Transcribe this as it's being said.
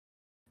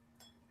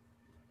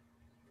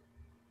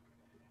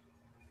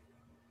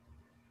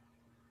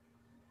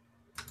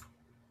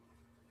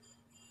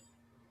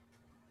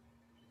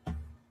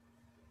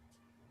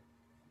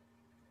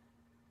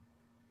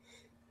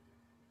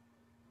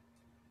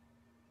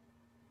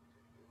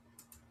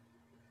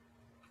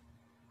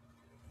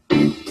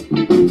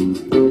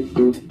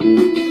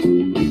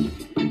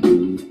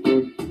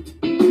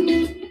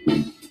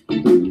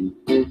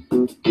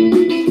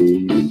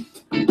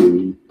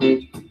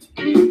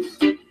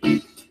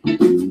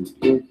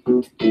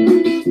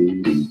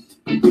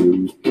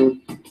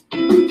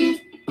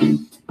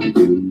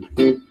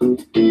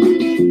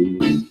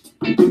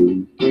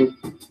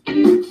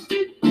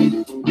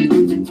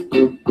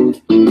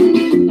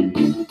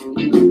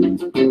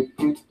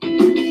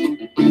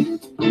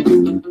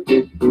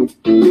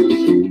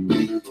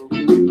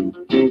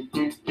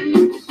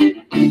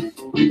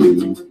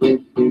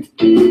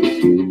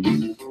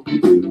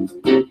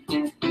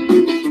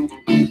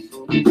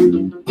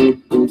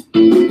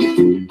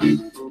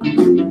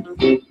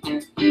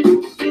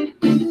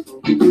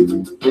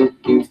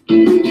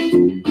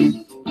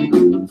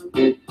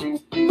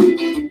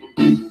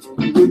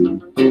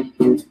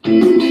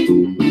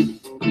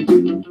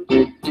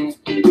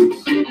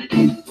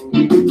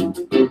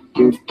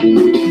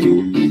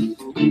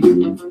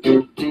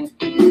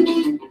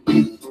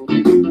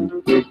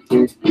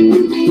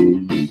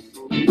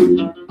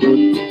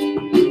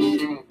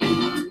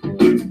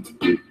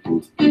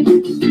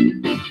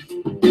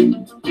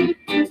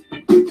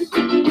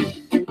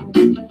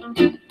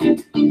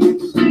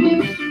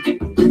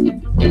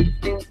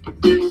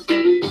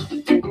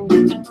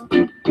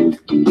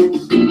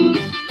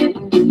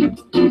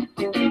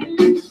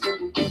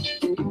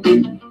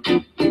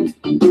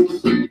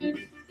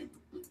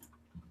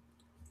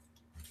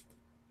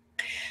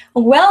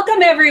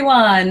Welcome,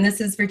 everyone.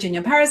 This is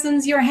Virginia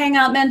Parsons, your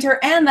Hangout mentor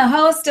and the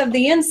host of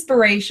the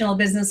Inspirational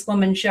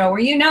Businesswoman Show, where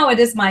you know it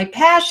is my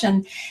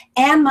passion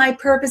and my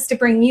purpose to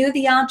bring you,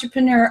 the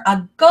entrepreneur,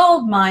 a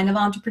gold mine of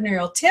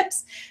entrepreneurial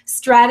tips,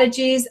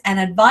 strategies, and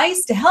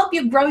advice to help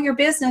you grow your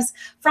business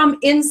from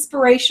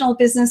inspirational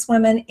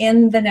businesswomen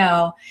in the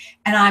know.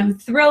 And I'm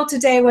thrilled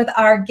today with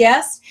our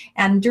guest,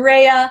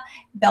 Andrea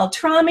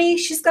Beltrami.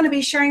 She's going to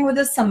be sharing with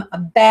us some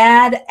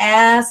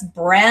badass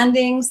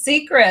branding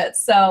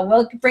secrets. So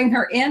we'll bring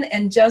her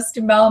in just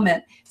a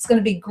moment. It's going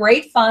to be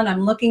great fun.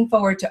 I'm looking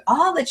forward to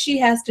all that she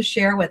has to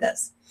share with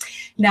us.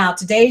 Now,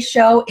 today's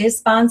show is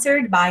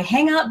sponsored by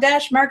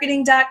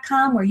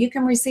hangout-marketing.com, where you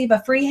can receive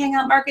a free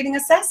Hangout Marketing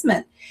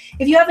assessment.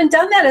 If you haven't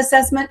done that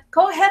assessment,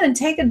 go ahead and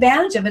take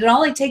advantage of it. It'll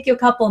only take you a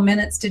couple of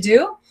minutes to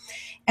do,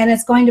 and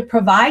it's going to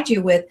provide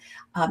you with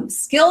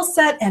skill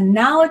set and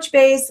knowledge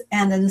base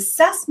and an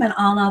assessment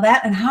on all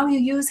that and how you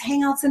use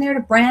Hangouts in there to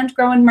brand,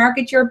 grow, and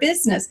market your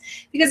business.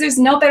 Because there's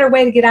no better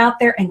way to get out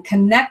there and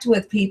connect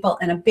with people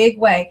in a big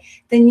way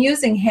than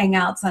using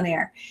Hangouts on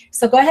air.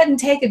 So go ahead and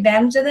take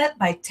advantage of that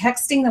by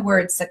texting the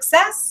word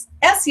SUCCESS,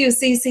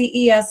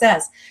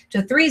 SUCCESS,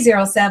 to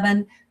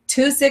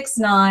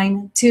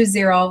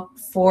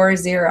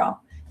 307-269-2040.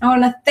 I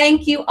want to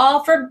thank you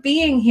all for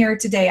being here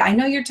today. I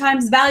know your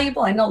time's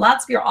valuable. I know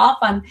lots of you are off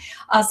on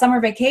summer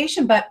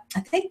vacation, but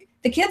I think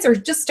the kids are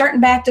just starting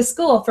back to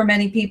school for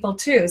many people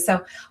too.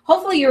 So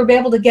hopefully you'll be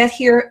able to get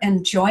here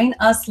and join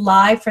us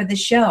live for the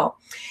show.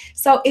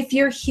 So if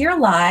you're here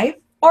live,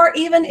 or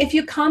even if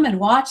you come and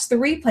watch the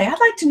replay,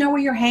 I'd like to know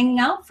where you're hanging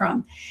out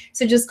from.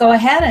 So just go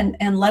ahead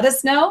and let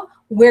us know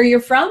where you're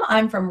from.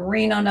 I'm from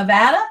Reno,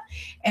 Nevada,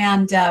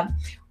 and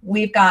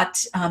we've got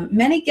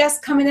many guests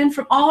coming in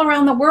from all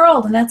around the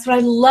world, and that's what I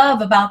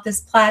love about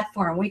this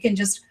platform. We can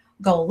just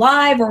go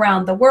live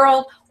around the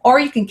world, or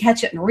you can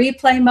catch it in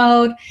replay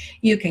mode.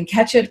 You can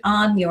catch it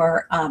on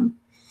your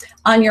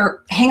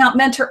Hangout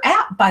Mentor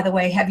app, by the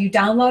way. Have you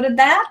downloaded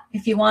that?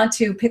 If you want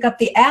to pick up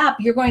the app,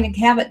 you're going to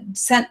have it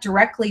sent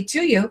directly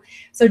to you.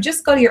 So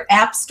just go to your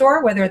app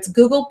store, whether it's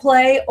Google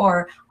Play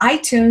or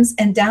iTunes,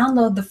 and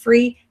download the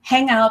free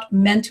Hangout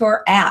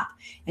Mentor app.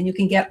 And you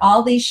can get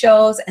all these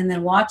shows and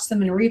then watch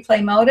them in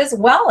replay mode as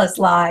well as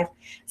live.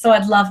 So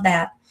I'd love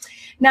that.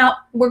 Now,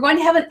 we're going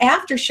to have an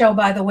after show,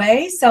 by the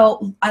way,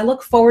 so I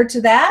look forward to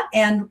that,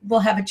 and we'll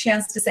have a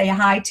chance to say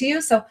hi to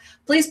you. So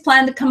please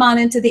plan to come on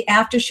into the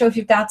after show if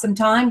you've got some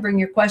time. Bring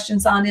your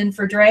questions on in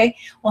for Dre.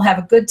 We'll have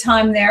a good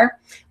time there.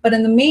 But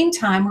in the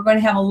meantime, we're going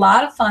to have a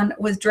lot of fun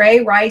with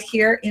Dre right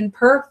here in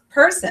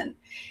person.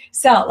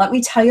 So let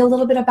me tell you a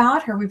little bit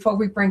about her before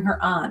we bring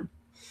her on.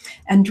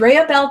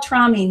 Andrea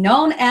Beltrami,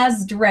 known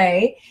as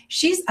Dre,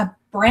 she's a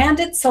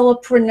branded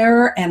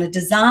solopreneur and a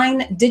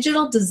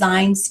digital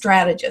design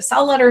strategist.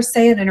 I'll let her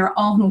say it in her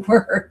own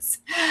words.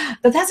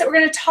 But that's what we're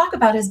going to talk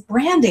about, is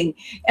branding.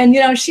 And, you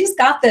know, she's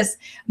got this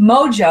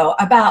mojo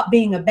about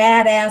being a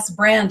badass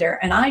brander.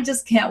 And I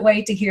just can't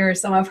wait to hear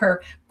some of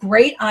her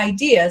great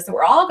ideas that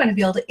we're all going to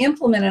be able to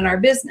implement in our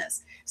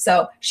business.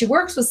 So she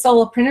works with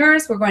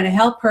solopreneurs. We're going to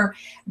help her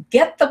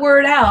get the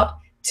word out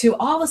to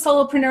all the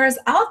solopreneurs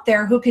out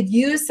there who could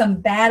use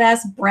some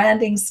badass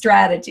branding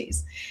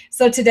strategies.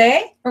 So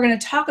today we're going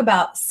to talk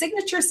about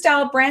signature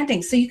style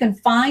branding so you can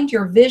find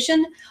your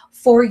vision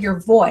for your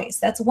voice.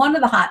 That's one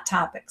of the hot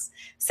topics.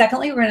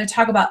 Secondly, we're going to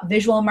talk about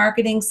visual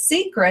marketing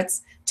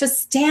secrets to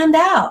stand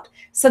out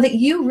so that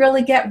you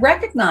really get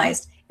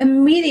recognized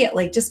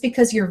immediately just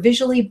because you're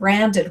visually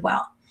branded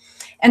well.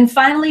 And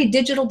finally,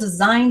 digital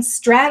design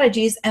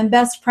strategies and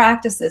best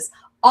practices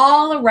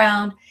all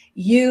around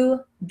you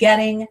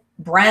getting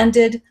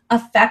branded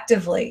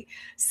effectively.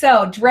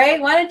 So Dre,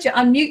 why don't you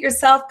unmute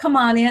yourself, come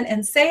on in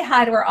and say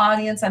hi to our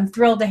audience. I'm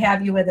thrilled to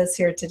have you with us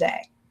here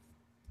today.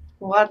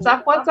 What's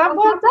up, what's up,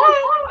 what's up?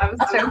 I'm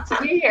stoked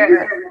to be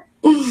here.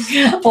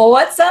 Well,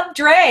 what's up,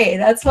 Dre?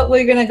 That's what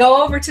we're going to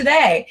go over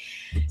today.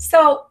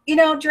 So,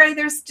 Dre,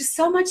 there's just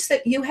so much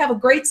that you have a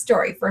great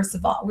story, first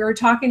of all. We were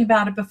talking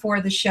about it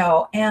before the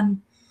show,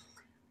 and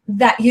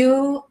that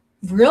you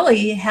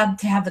really had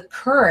to have the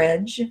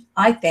courage,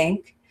 I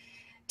think,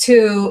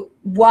 to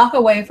walk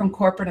away from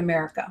corporate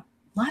America.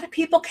 A lot of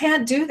people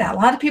can't do that. A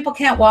lot of people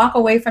can't walk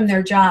away from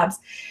their jobs.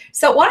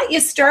 So why don't you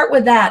start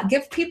with that?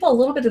 Give people a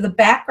little bit of the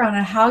background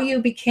on how you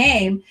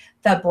became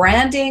the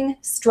branding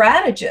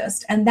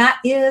strategist, and that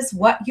is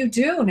what you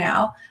do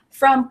now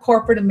from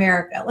corporate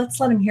America. Let's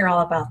let them hear all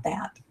about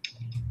that.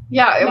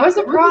 Yeah, it was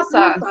a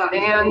process,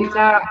 and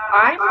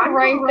I'm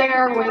right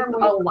there with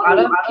a lot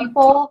of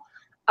people.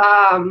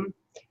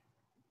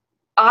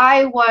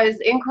 I was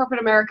in corporate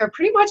America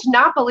pretty much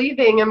not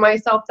believing in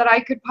myself that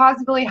I could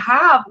possibly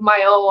have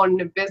my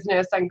own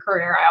business and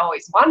career. I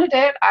always wanted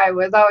it. I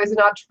was always an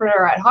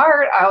entrepreneur at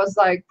heart. I was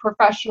like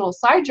professional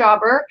side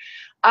jobber.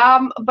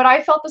 But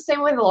I felt the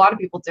same way that a lot of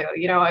people do.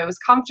 I was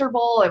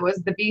comfortable. It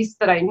was the beast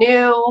that I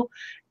knew.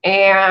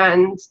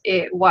 And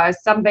it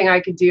was something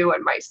I could do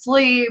in my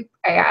sleep.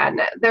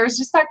 And there's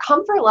just that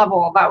comfort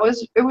level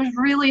it was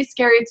really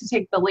scary to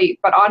take the leap.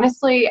 But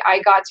honestly, I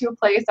got to a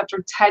place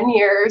after 10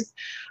 years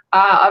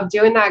of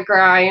doing that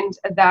grind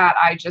that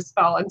I just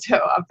fell into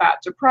a bad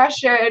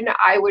depression.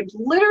 I would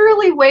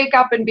literally wake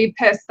up and be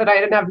pissed that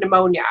I didn't have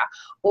pneumonia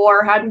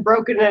or hadn't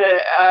broken a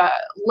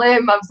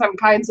limb of some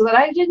kind so that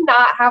I did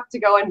not have to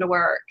go into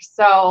work.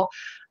 So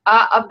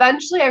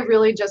eventually I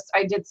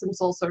did some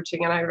soul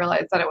searching, and I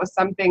realized that it was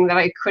something that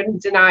I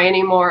couldn't deny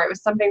anymore. It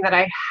was something that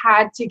I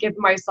had to give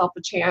myself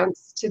a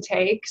chance to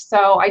take.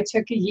 So I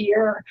took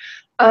a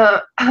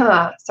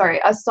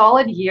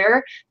solid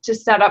year to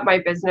set up my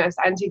business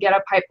and to get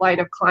a pipeline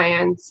of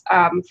clients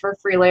for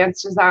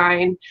freelance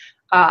design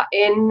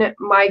in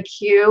my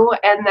queue.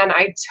 And then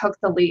I took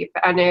the leap,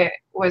 and it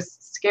was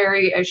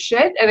scary as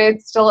shit. And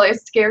it still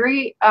is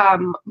scary,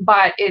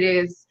 but it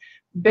is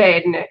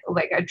been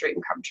like a dream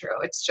come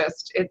true. It's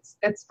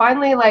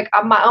finally like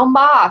I'm my own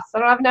boss. I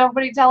don't have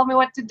nobody telling me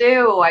what to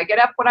do. I get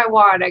up when I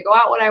want. I go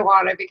out when I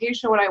want. I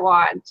vacation when I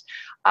want.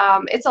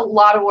 It's a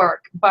lot of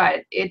work,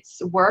 but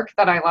it's work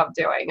that I love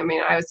doing. I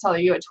mean, I was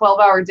telling you, a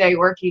 12-hour day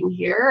working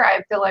here,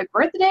 I feel like,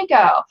 where'd the day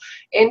go?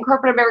 In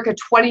corporate America,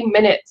 20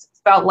 minutes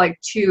felt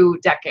like 2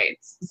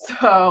 decades.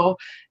 So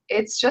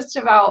it's just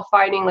about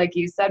finding, like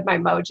you said, my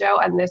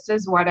mojo, and this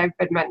is what I've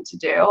been meant to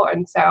do.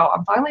 And so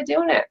I'm finally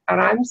doing it, and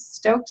I'm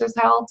stoked as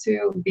hell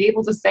to be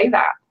able to say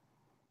that.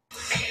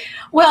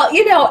 Well,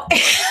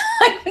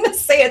 I'm going to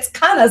say it's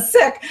kind of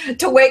sick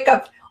to wake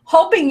up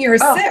hoping you're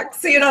sick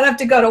so you don't have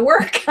to go to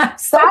work. I'm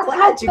so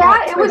glad you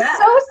got through that.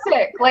 It was so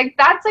sick. Like,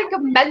 that's like a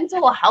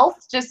mental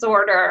health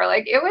disorder.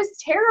 Like, it was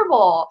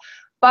terrible,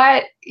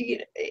 but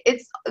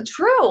it's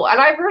true. And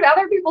I've heard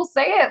other people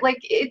say it. Like,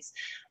 it's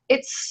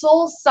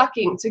soul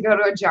sucking to go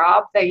to a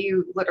job that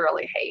you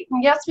literally hate.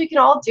 And yes, we can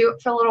all do it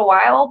for a little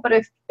while, but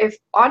if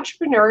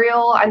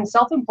entrepreneurial and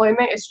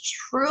self-employment is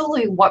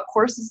truly what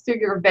courses through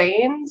your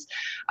veins,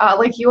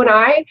 like you and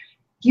I,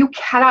 you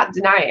cannot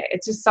deny it.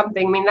 It's just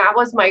something. I mean, that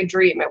was my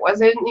dream. It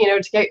wasn't,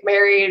 to get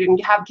married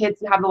and have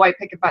kids and have the white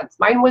picket fence.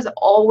 Mine was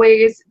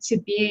always to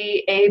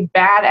be a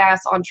badass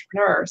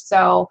entrepreneur.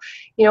 So,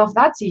 if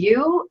that's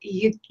you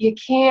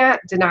can't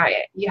deny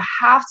it. You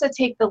have to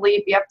take the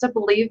leap. You have to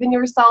believe in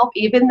yourself,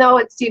 even though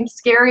it seems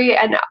scary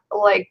and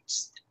like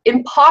just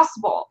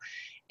impossible.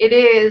 It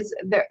is.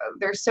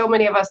 There's so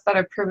many of us that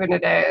have proven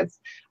it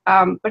is,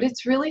 but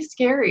it's really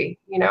scary,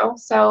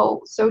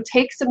 So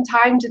take some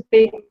time to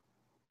think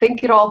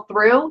it all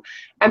through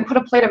and put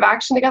a plan of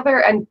action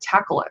together and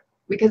tackle it,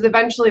 because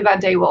eventually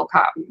that day will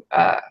come.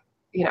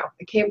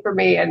 It came for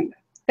me, and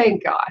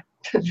thank God.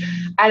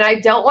 And I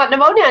don't want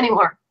pneumonia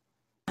anymore.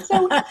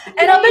 So,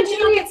 and I'll bet you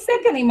don't get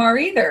sick anymore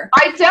either.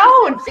 I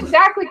don't,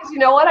 exactly, because you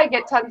know what? I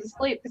get tons of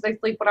sleep because I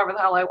sleep whatever the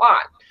hell I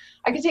want.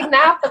 I can take a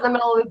nap in the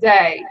middle of the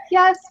day.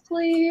 Yes,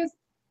 please.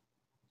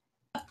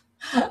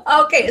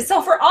 Okay, so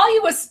for all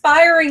you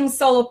aspiring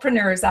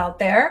solopreneurs out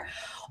there,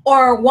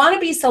 or want to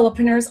be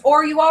solopreneurs,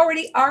 or you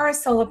already are a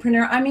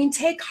solopreneur, I mean,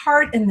 take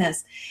heart in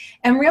this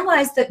and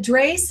realize that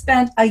Dre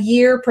spent a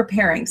year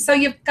preparing. So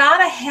you've got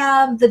to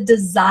have the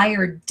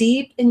desire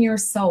deep in your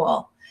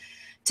soul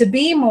to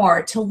be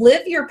more, to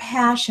live your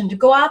passion, to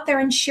go out there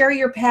and share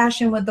your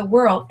passion with the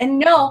world, and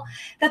know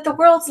that the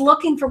world's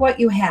looking for what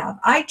you have.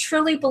 I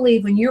truly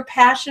believe when you're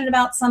passionate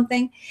about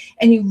something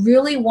and you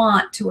really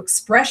want to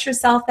express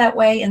yourself that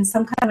way in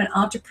some kind of an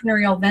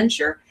entrepreneurial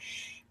venture,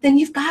 then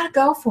you've got to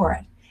go for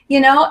it.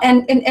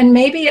 And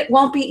maybe it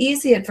won't be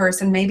easy at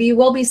first, and maybe you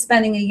will be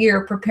spending a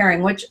year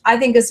preparing, which I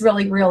think is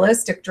really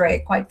realistic,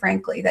 Dre, quite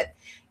frankly, that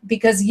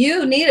because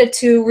you needed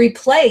to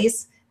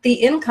replace the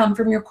income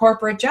from your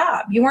corporate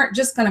job. You weren't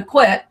just going to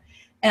quit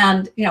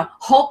and,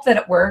 hope that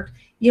it worked.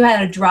 You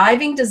had a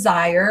driving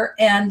desire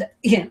and,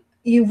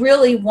 you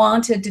really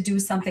wanted to do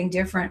something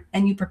different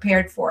and you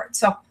prepared for it.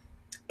 So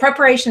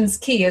preparation's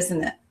key,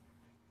 isn't it?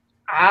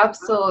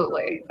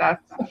 Absolutely.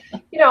 That's,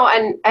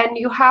 and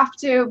you have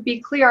to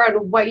be clear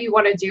on what you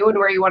want to do and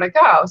where you want to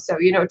go. So,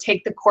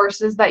 take the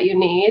courses that you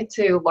need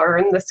to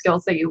learn the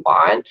skills that you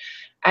want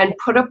and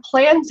put a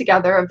plan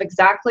together of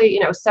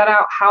exactly, set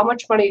out how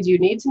much money do you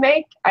need to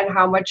make and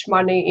how much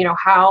money,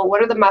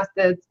 what are the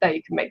methods that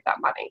you can make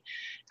that money.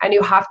 And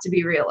you have to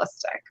be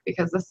realistic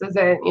because this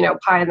isn't,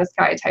 pie in the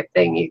sky type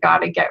thing. You got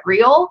to get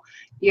real.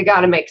 You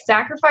got to make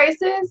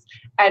sacrifices,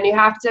 and you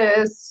have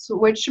to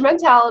switch your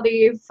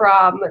mentality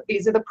from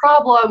these are the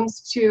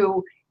problems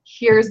to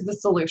here's the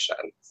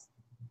solutions.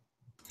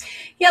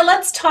 Yeah,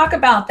 let's talk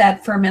about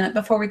that for a minute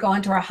before we go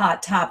into our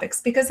hot topics,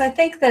 because I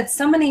think that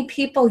so many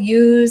people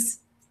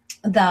use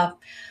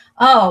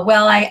oh,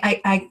 well,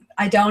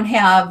 I don't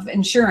have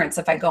insurance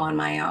if I go on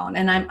my own,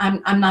 and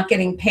I'm not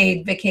getting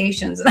paid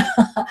vacations.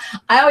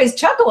 I always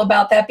chuckle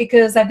about that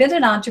because I've been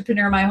an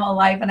entrepreneur my whole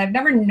life, and I've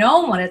never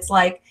known what it's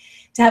like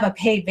to have a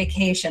paid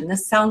vacation.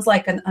 This sounds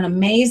like an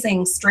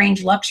amazing,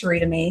 strange luxury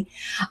to me.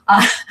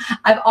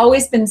 I've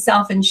always been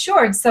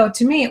self-insured, so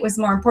to me it was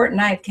more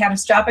important I had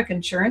catastrophic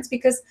insurance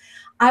because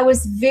I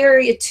was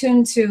very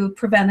attuned to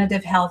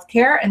preventative health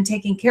care and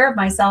taking care of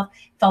myself,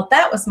 felt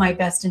that was my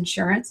best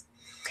insurance.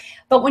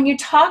 But when you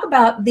talk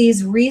about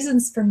these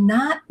reasons for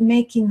not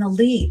making the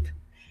leap,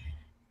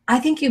 I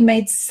think you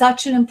made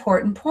such an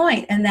important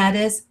point, and that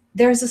is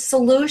there's a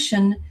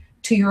solution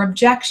to your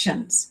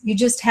objections. You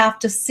just have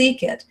to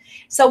seek it.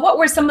 So what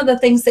were some of the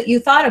things that you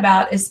thought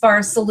about as far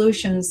as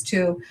solutions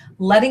to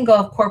letting go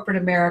of corporate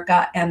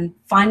America and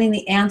finding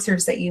the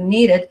answers that you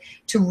needed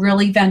to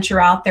really venture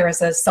out there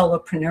as a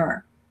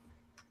solopreneur?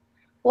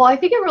 Well, I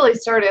think it really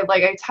started,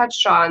 like I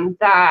touched on,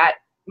 that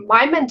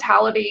my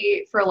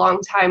mentality for a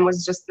long time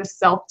was just this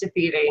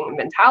self-defeating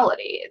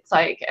mentality. It's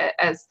like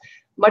as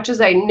much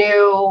as I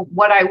knew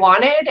what I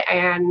wanted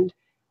and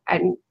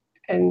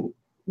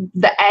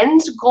the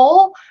end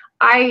goal,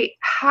 I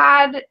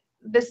had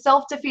the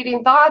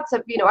self-defeating thoughts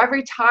of,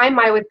 every time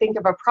I would think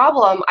of a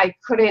problem, I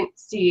couldn't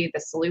see the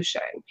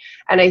solution.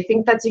 And I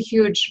think that's a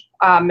huge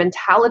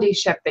mentality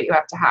shift that you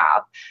have to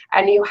have.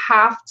 And you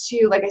have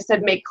to, like I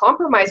said, make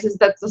compromises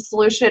that the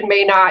solution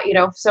may not,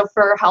 so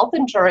for health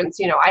insurance,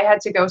 I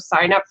had to go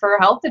sign up for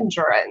health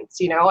insurance,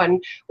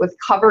 and with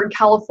Covered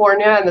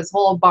California and this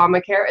whole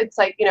Obamacare, it's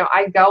like,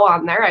 I go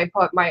on there, I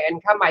put my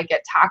income, I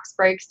get tax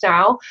breaks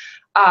now.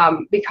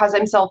 Because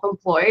I'm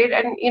self-employed,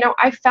 and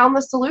I found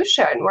the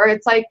solution where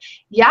it's like,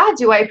 yeah,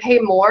 do I pay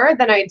more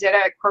than I did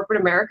at corporate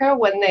America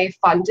when they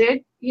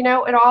funded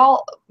it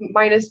all,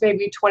 minus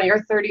maybe $20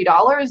 or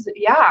 $30?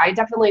 Yeah, I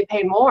definitely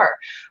pay more,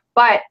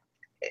 but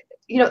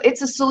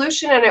it's a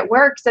solution and it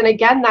works. And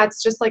again,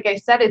 that's just like I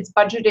said, it's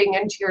budgeting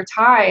into your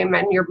time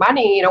and your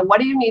money. What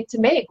do you need to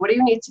make? What do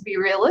you need to be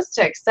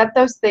realistic? Set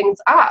those things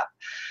up.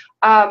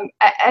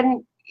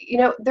 And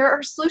there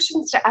are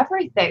solutions to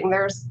everything.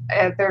 There's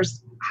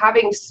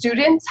having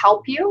students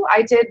help you.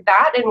 I did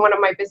that in one of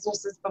my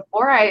businesses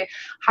before. I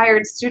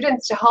hired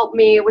students to help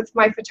me with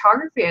my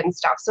photography and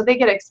stuff. So they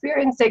get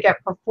experience, they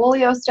get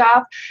portfolio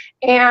stuff,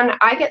 and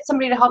I get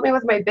somebody to help me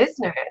with my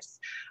business.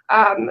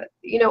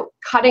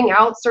 Cutting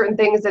out certain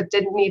things that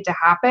didn't need to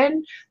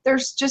happen.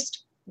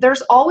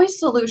 There's always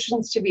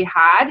solutions to be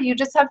had. You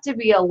just have to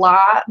be a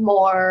lot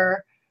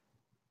more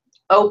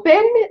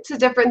open to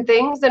different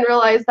things and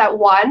realize that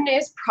one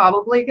is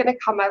probably going to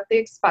come at the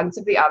expense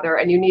of the other,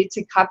 and you need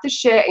to cut the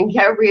shit and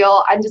get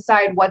real and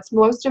decide what's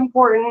most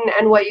important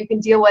and what you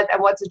can deal with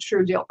and what's a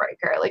true deal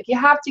breaker. Like, you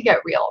have to get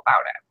real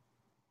about it.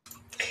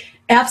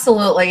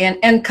 Absolutely.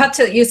 And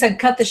you said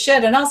cut the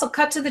shit and also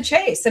cut to the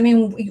chase. I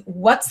mean,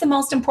 what's the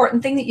most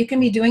important thing that you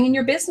can be doing in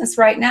your business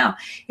right now?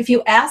 If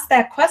you ask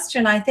that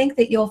question, I think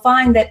that you'll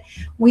find that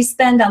we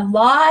spend a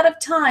lot of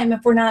time,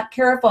 if we're not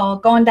careful,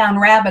 going down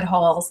rabbit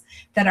holes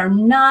that are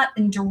not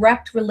in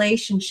direct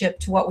relationship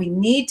to what we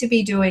need to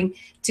be doing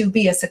to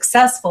be a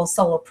successful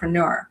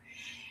solopreneur.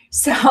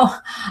 So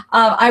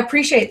I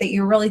appreciate that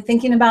you're really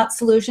thinking about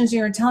solutions and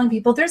you're telling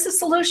people there's a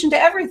solution to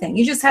everything.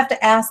 You just have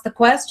to ask the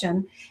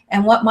question,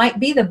 and what might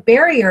be the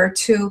barrier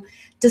to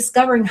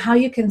discovering how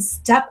you can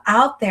step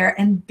out there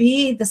and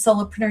be the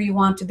solopreneur you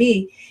want to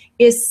be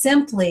is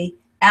simply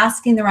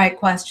asking the right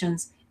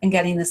questions and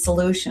getting the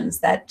solutions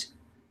that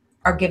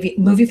are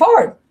move you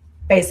forward,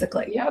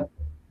 basically. Yep.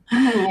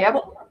 Yep.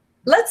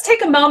 Let's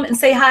take a moment and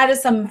say hi to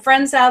some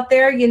friends out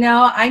there.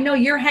 I know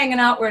you're hanging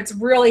out where it's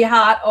really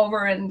hot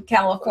over in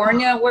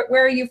California.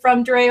 Where are you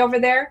from, Dre, over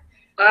there?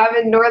 I'm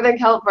in Northern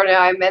California.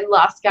 I'm in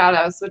Los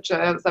Gatos, which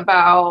is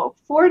about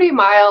 40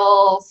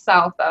 miles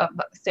south of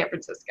San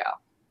Francisco.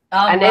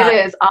 And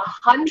it is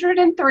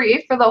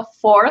 103 for the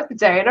 4th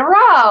day in a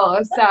row.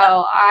 So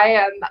I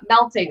am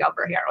melting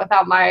over here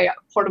without my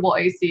portable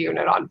AC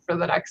unit on for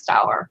the next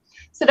hour.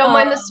 So don't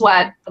mind the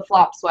sweat, the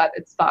flop sweat.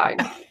 It's fine.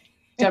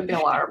 Don't be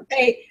alarmed.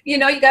 Hey, you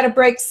got to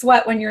break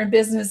sweat when you're in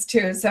business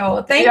too.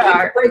 So thank you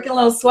for breaking a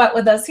little sweat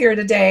with us here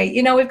today.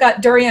 We've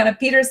got Doriana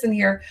Peterson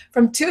here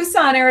from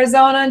Tucson,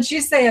 Arizona, and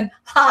she's saying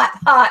hot,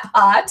 hot,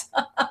 hot.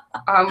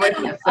 I'm with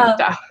you,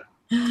 sister.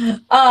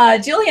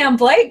 Julianne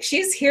Blake,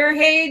 she's here.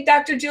 Hey,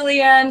 Dr.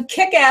 Julianne,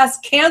 kick-ass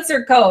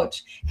cancer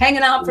coach,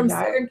 hanging out from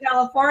Yeah. Southern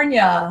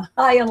California.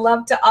 Hi and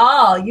love to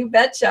all. You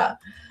betcha.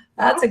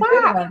 That's a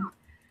good one.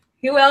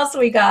 Who else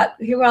we got?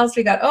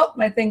 Oh,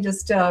 my thing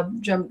just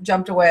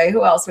jumped away.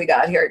 Who else we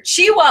got here?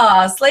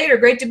 Chiwa Slater,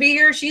 great to be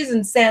here. She's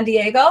in San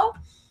Diego.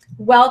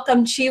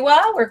 Welcome,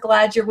 Chiwa. We're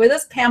glad you're with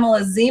us.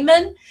 Pamela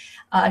Zeman.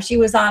 She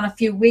was on a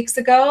few weeks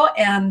ago,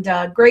 and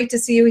great to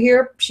see you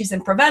here. She's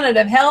in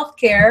preventative health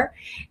care,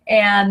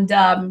 and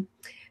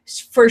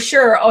for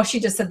sure, oh, she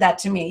just said that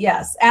to me.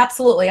 Yes,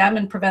 absolutely. I'm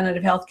in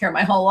preventative health care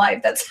my whole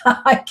life. That's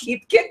how I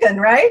keep kicking,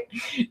 right?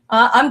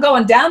 I'm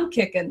going down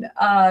kicking.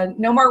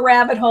 No more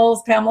rabbit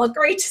holes, Pamela.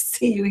 Great to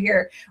see you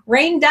here.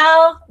 Rain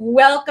Dow,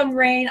 welcome,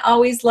 Rain.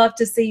 Always love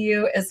to see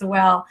you as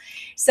well.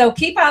 So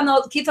keep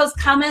those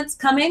comments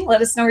coming.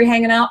 Let us know where you're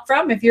hanging out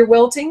from. If you're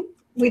wilting,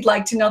 we'd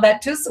like to know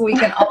that too, so we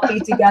can all be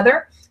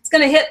together. It's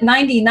going to hit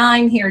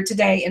 99 here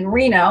today in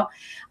Reno.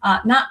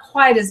 Not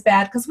quite as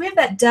bad because we have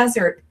that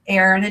desert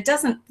air and it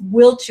doesn't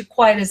wilt you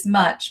quite as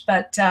much,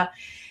 but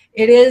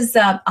it is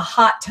a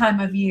hot time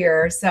of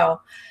year.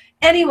 So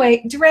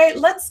anyway, Dre,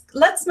 let's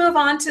move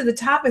on to the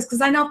topics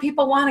because I know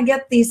people want to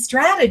get these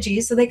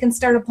strategies so they can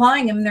start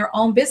applying them in their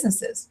own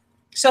businesses.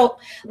 So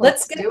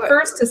let's get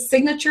first to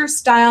signature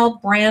style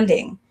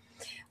branding.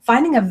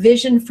 Finding a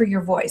vision for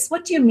your voice.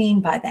 What do you mean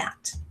by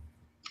that?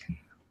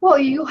 Well,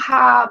 you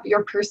have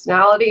your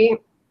personality,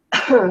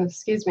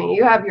 excuse me,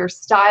 you have your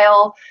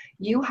style,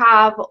 you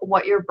have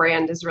what your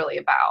brand is really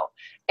about.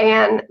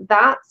 And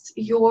that's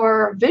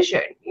your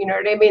vision. You know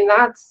what I mean?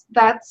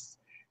 That's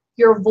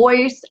your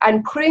voice,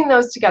 and putting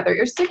those together.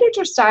 Your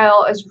signature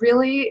style is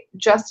really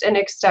just an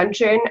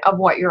extension of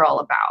what you're all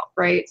about,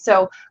 right?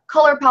 So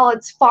color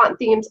palettes, font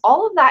themes,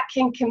 all of that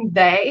can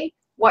convey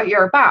what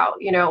you're about.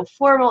 You know,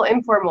 formal,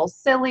 informal,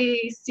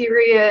 silly,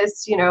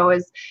 serious, you know,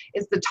 is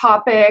the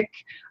topic.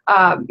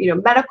 You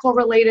know, medical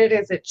related,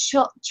 is it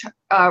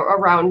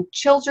around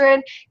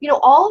children? You know,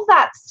 all of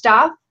that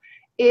stuff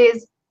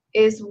is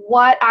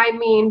what I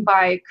mean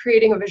by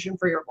creating a vision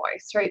for your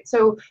voice, right?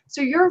 So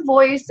your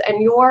voice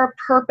and your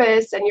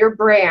purpose and your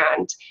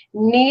brand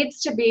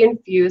needs to be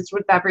infused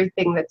with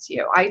everything that's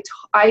you.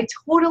 I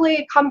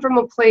totally come from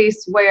a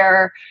place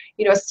where,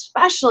 you know,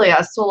 especially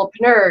as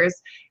solopreneurs,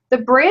 the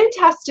brand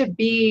has to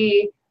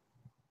be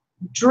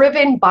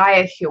driven by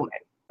a human.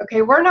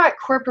 Okay, we're not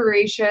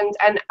corporations,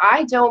 and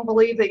I don't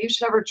believe that you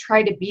should ever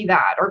try to be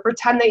that or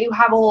pretend that you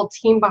have a whole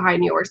team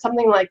behind you or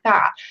something like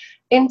that.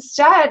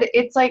 Instead,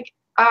 it's like,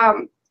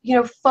 you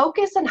know,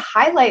 focus and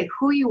highlight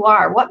who you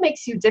are, what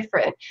makes you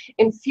different.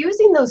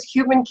 Infusing those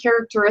human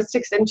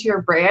characteristics into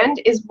your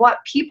brand is what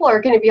people are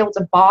going to be able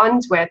to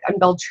bond with and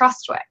build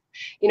trust with.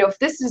 You know, if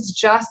this is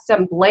just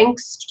some blank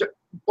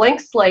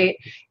slate,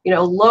 you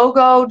know,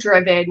 logo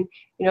driven,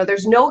 you know,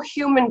 there's no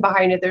human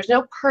behind it, there's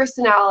no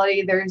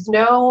personality, there's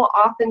no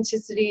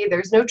authenticity,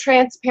 there's no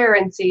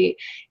transparency,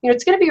 you know,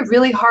 it's going to be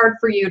really hard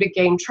for you to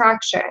gain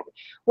traction.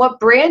 What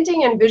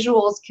branding and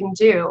visuals can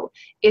do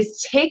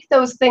is take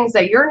those things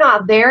that you're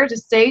not there to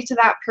say to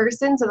that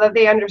person so that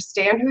they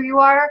understand who you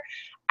are,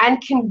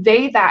 and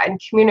convey that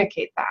and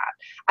communicate that.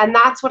 And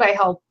that's what I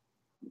help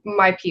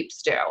my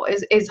peeps do,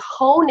 is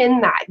hone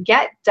in that,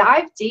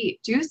 dive deep,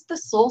 do the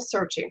soul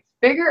searching,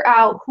 figure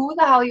out who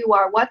the hell you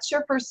are, what's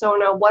your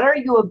persona, what are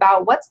you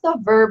about, what's the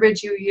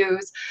verbiage you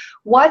use,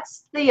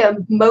 what's the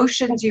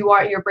emotions you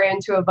want your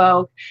brand to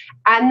evoke,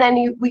 and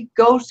then we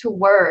go to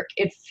work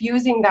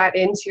infusing that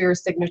into your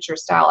signature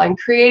style and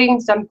creating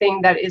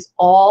something that is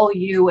all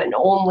you and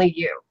only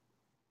you.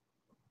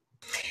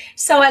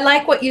 So I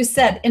like what you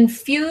said,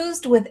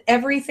 infused with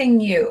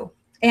everything you.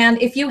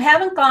 And if you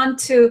haven't gone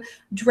to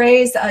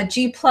Dre's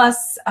G+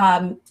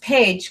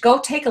 page, go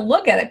take a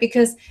look at it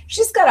because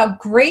she's got a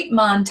great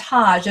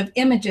montage of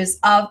images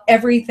of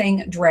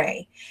everything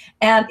Dre.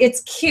 And it's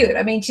cute.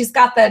 I mean, she's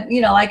got that,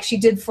 you know, like she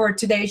did for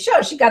today's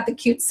show, she got the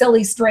cute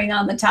silly string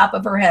on the top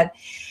of her head.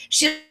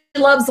 She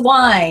loves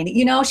wine.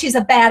 You know, she's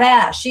a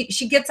badass.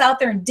 She gets out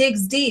there and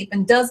digs deep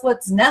and does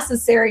what's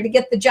necessary to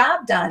get the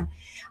job done.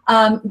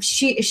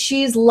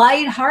 She's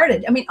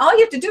lighthearted. I mean, all you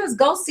have to do is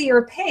go see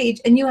her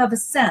page and you have a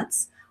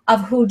sense of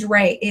who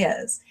Dre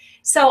is.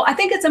 So I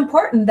think it's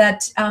important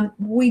that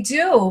we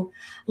do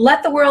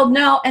let the world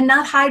know and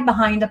not hide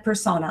behind a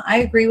persona. I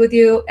agree with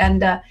you.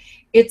 And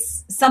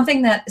it's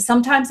something that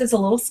sometimes is a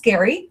little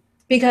scary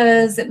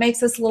because it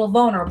makes us a little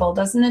vulnerable,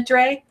 doesn't it,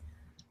 Dre?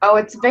 Oh,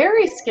 it's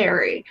very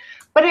scary.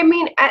 But I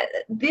mean, at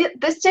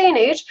this day and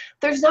age,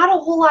 there's not a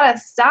whole lot of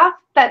stuff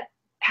that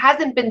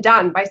hasn't been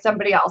done by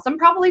somebody else, and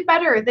probably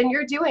better than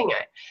you're doing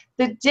it.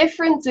 The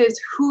difference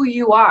is who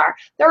you are.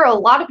 There are a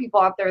lot of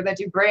people out there that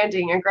do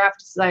branding and graphic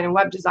design and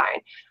web design.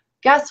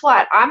 Guess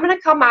what? I'm going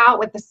to come out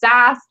with the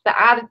sass,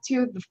 the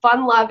attitude, the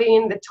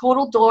fun-loving, the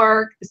total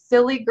dork, the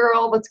silly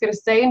girl that's going to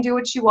say and do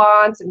what she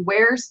wants and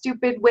wear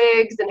stupid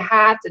wigs and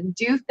hats and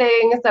do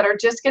things that are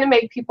just going to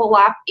make people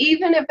laugh,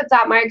 even if it's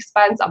at my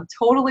expense. I'm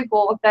totally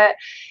cool with it.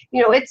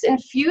 You know, it's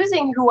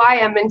infusing who I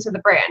am into the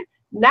brand.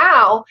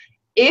 Now,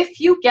 if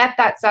you get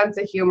that sense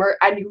of humor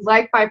and you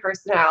like my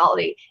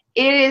personality,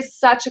 it is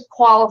such a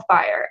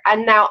qualifier.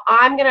 And now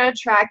I'm going to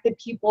attract the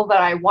people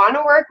that I want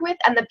to work with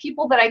and the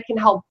people that I can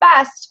help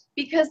best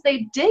because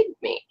they dig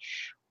me.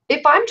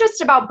 If I'm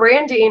just about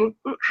branding,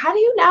 how do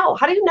you know?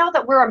 How do you know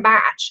that we're a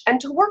match? And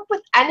to work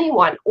with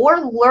anyone or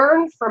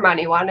learn from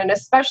anyone, and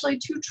especially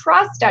to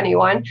trust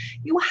anyone,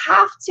 you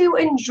have to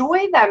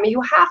enjoy them.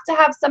 You have to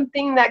have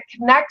something that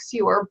connects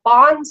you or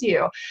bonds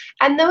you.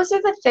 And those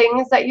are the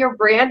things that your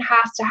brand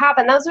has to have.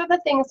 And those are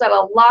the things that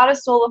a lot of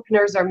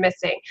solopreneurs are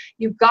missing.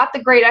 You've got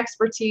the great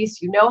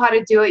expertise, you know how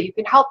to do it, you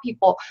can help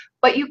people,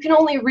 but you can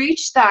only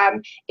reach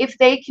them if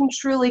they can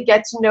truly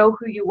get to know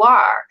who you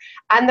are.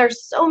 And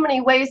there's so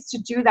many ways to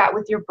do that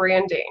with your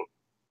branding.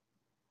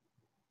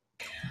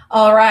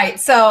 All right.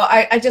 So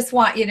I just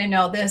want you to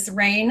know this,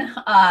 Rain.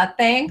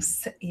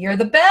 Thanks. You're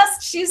the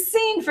best she's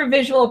seen for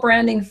visual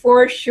branding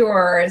for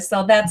sure.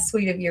 So that's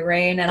sweet of you,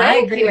 Rain. And I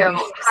agree with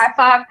you. High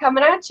five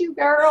coming at you,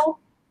 girl.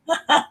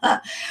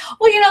 Well,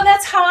 you know,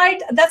 that's how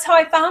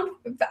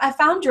I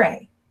found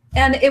Dre.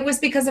 And it was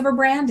because of her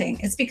branding.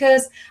 It's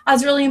because I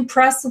was really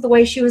impressed with the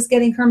way she was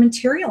getting her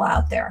material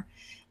out there.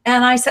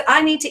 And I said,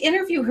 I need to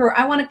interview her.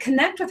 I want to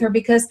connect with her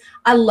because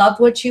I loved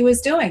what she was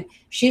doing.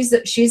 She's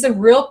a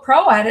real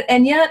pro at it.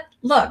 And yet,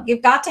 look,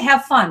 you've got to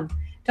have fun,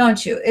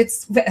 don't you?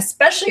 It's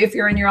especially if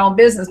you're in your own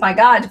business. My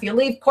God, if you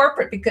leave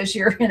corporate because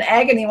you're in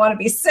agony, you want to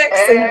be sick,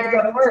 so you have to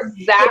go to work.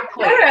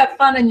 Exactly. You better have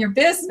fun in your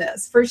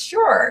business for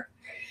sure.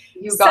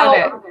 You got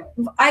it.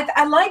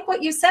 I like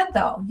what you said,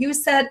 though. You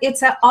said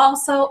it's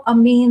also a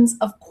means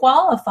of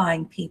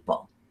qualifying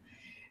people.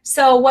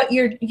 So what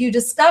you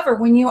discover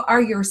when you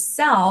are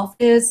yourself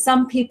is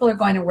some people are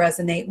going to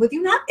resonate with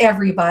you. Not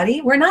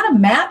everybody. We're not a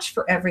match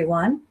for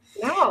everyone.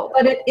 No.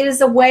 But it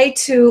is a way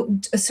to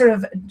sort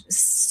of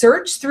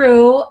search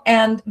through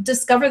and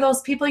discover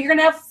those people you're going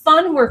to have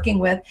fun working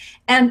with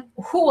and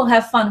who will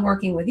have fun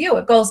working with you.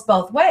 It goes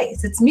both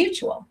ways. It's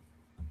mutual.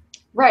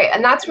 Right.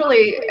 And that's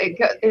really,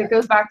 it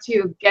goes back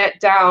to get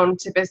down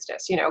to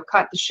business,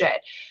 cut the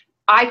shit.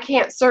 I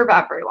can't serve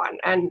everyone,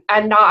 and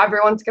not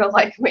everyone's going to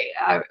like me.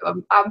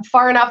 I'm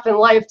far enough in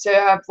life to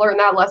have learned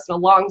that lesson a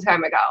long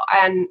time ago.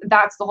 And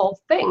that's the whole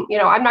thing.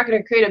 I'm not going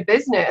to create a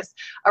business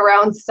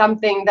around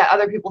something that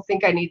other people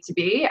think I need to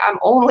be. I'm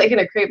only going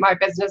to create my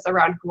business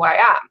around who I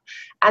am.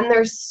 And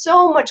there's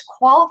so much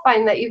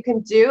qualifying that you can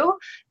do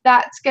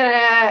that's going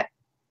to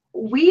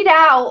weed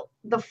out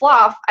the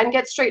fluff and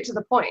get straight to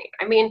the point.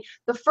 I mean,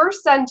 the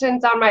first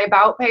sentence on my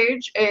about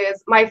page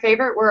is my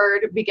favorite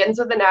word begins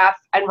with an F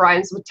and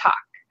rhymes with tuck.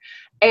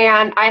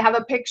 And I have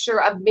a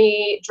picture of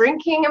me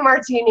drinking a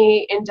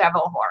martini in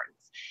devil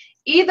horns.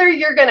 Either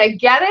you're going to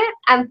get it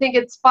and think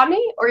it's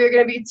funny, or you're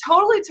going to be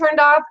totally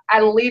turned off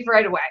and leave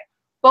right away.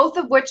 Both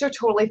of which are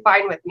totally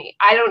fine with me.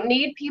 I don't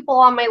need people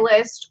on my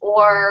list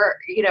or,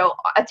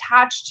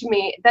 attached to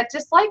me that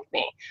dislike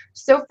me.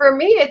 So for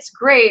me, it's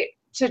great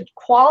to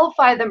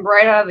qualify them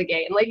right out of the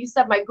gate. And like you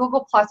said, my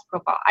Google Plus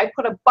profile, I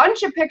put a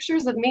bunch of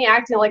pictures of me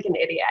acting like an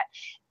idiot.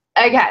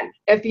 Again,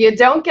 if you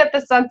don't get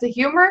the sense of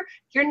humor,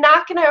 you're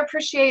not going to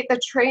appreciate the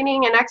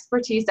training and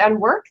expertise and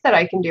work that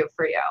I can do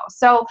for you.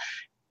 So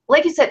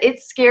like you said,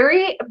 it's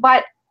scary,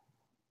 but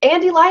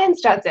Andy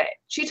Lyons does it.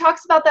 She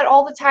talks about that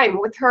all the time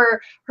with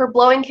her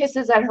blowing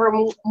kisses and her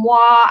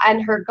moi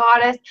and her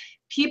goddess.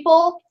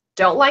 People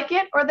don't like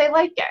it or they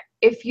like it.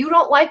 If you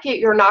don't like it,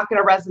 you're not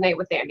going to resonate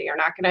with Andy. You're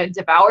not going to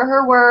devour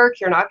her work.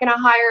 You're not going to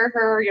hire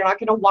her. You're not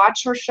going to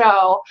watch her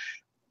show.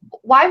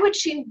 Why would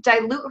she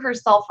dilute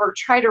herself or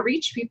try to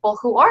reach people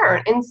who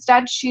aren't?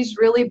 Instead, she's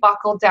really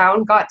buckled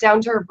down, got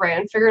down to her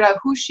brand, figured out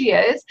who she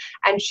is,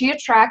 and she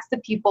attracts the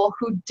people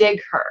who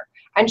dig her.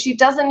 And she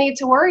doesn't need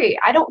to worry.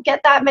 I don't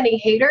get that many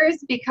haters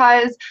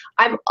because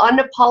I'm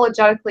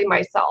unapologetically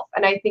myself.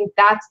 And I think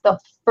that's the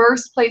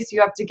first place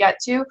you have to get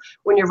to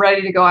when you're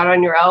ready to go out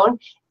on your own,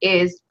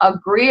 is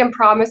agree and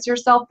promise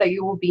yourself that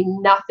you will be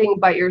nothing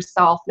but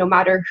yourself, no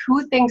matter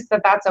who thinks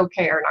that that's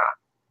okay or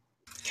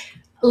not.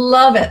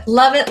 Love it,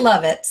 love it,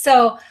 love it.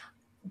 So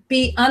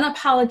be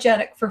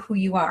unapologetic for who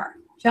you are.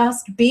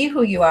 Just be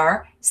who you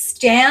are.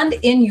 Stand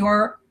in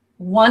your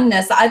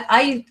oneness.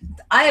 I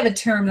have a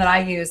term that I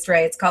use,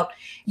 Ray. It's called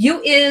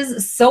you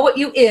is so what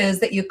you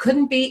is that you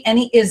couldn't be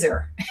any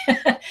iser.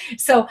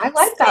 So I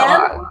like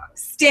that one.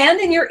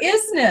 Stand in your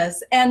isness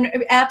and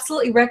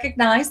absolutely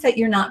recognize that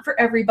you're not for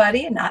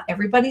everybody and not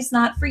everybody's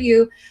not for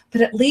you,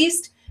 but at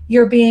least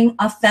you're being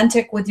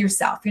authentic with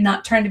yourself. You're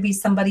not trying to be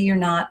somebody you're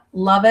not.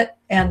 Love it.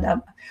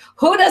 And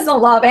who doesn't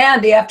love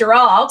Andy after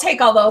all? I'll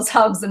take all those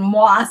hugs and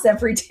moss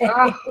every day.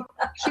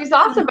 She's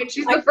awesome, but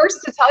she's the first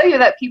to tell you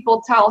that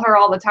people tell her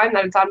all the time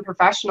that it's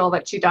unprofessional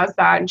that she does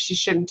that and she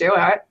shouldn't do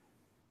it.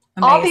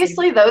 Amazing.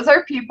 Obviously, those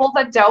are people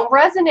that don't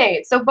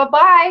resonate. So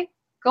bye-bye.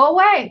 Go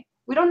away.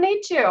 We don't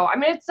need you. I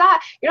mean, it's not,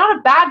 you're not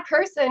a bad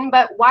person,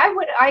 but why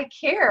would I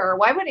care?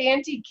 Why would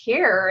Andy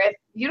care? If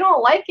you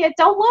don't like it,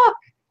 don't look.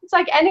 It's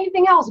like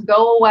anything else.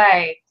 Go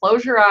away.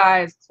 Close your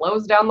eyes.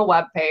 Close down the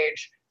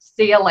webpage.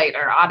 See you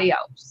later.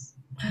 Adios.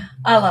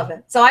 I love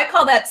it. So I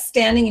call that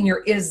standing in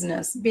your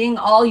isness, being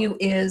all you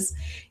is.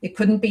 It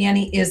couldn't be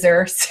any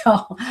iser.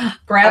 So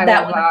grab I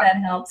that love one if that.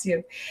 that helps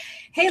you.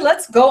 Hey,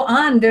 let's go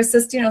on. There's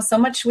just, so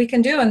much we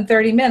can do in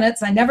 30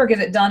 minutes. I never get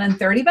it done in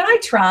 30, but I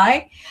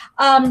try.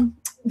 Um,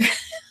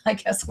 I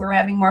guess we're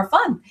having more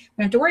fun. We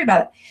don't have to worry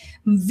about it.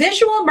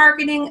 Visual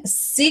marketing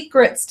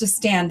secrets to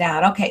stand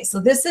out. Okay, so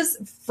this is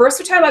first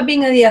we're talking about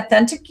being the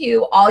authentic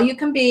you, all you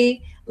can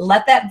be,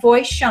 let that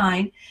voice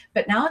shine.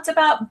 But now it's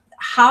about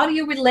how do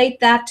you relate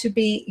that to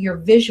be your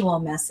visual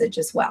message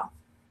as well?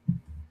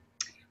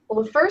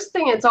 Well, the first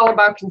thing, it's all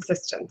about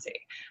consistency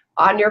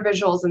on your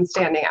visuals and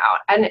standing out.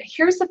 And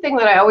here's the thing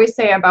that I always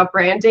say about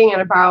branding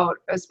and about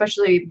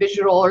especially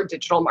visual or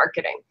digital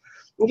marketing.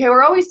 Okay,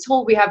 we're always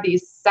told we have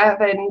these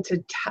 7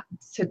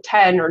 to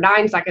 10 or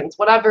 9 seconds,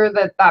 whatever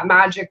that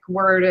magic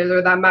word is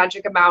or that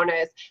magic amount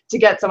is, to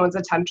get someone's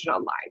attention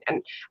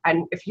online.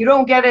 And if you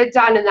don't get it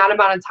done in that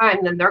amount of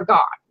time, then they're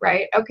gone,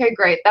 right? Okay,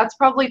 great. That's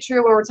probably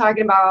true when we're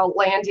talking about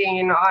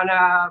landing on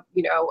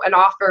an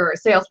offer, a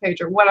sales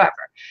page, or whatever.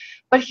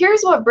 But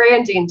here's what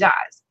branding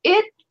does.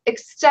 It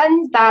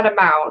extends that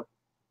amount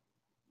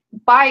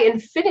by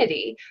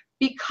infinity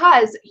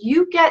because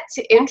you get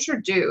to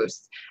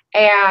introduce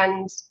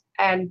and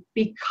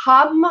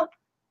become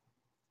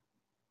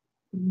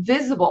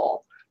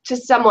visible to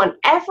someone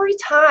every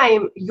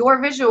time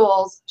your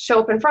visuals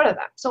show up in front of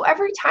them. So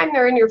every time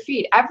they're in your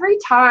feed, every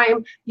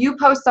time you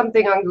post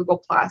something on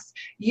Google Plus,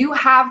 you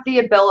have the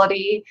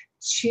ability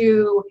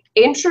to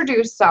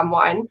introduce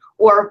someone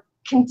or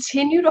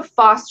continue to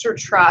foster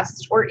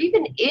trust or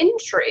even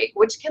intrigue,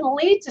 which can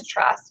lead to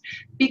trust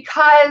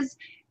because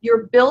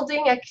you're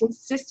building a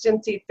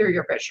consistency through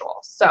your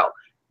visuals. So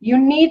you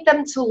need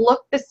them to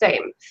look the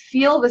same,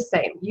 feel the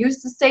same,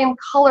 use the same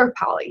color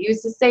palette,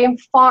 use the same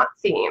font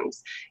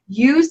themes,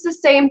 use the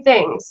same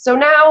things. So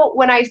now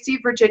when I see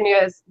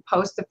Virginia's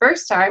post the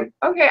first time,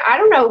 okay, I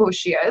don't know who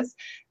she is.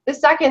 The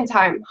second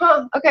time,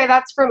 okay,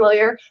 that's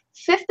familiar.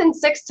 Fifth and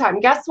sixth time,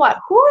 guess what?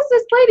 Who is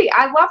this lady?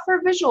 I love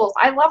her visuals.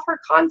 I love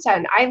her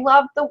content. I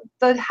love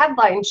the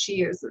headlines she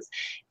uses.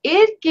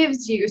 It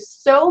gives you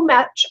so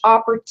much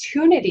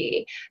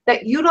opportunity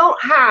that you don't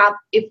have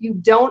if you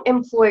don't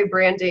employ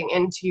branding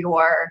into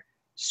your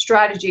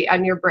strategy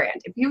and your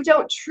brand. If you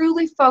don't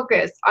truly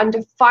focus on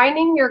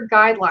defining your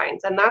guidelines,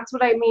 and that's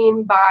what I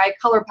mean by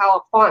color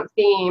palette, font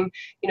theme,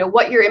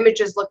 what your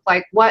images look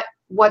like,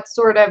 what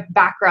sort of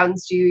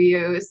backgrounds do you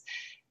use,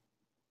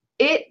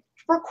 it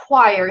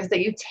requires that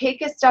you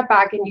take a step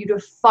back and you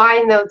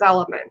define those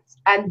elements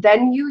and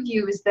then you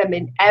use them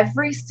in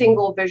every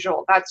single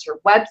visual. That's your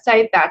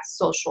website, that's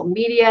social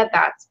media,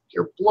 that's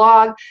your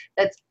blog,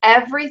 that's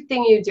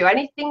everything you do,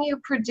 anything you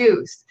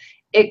produce.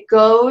 It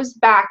goes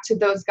back to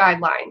those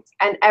guidelines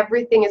and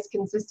everything is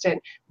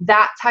consistent.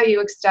 That's how you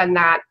extend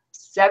that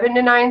 7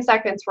 to 9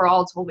 seconds for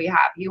all tool we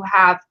have. You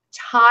have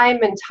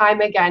time and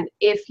time again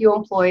if you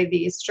employ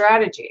these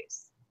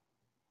strategies.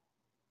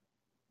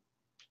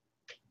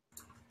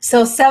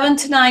 So 7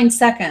 to 9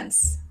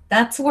 seconds,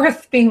 that's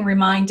worth being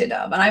reminded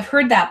of. And I've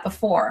heard that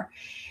before.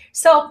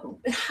 So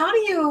how do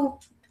you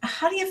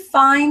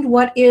find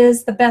what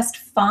is the best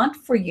font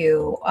for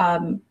you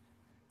and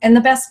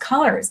the best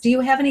colors? Do you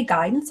have any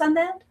guidance on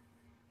that?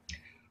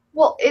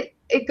 Well,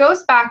 it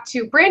goes back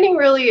to branding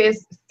really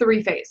is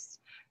 3 phases.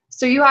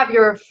 So you have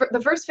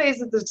the first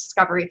phase is the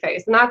discovery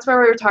phase, and that's where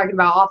we were talking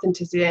about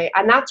authenticity,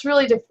 and that's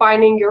really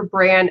defining your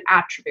brand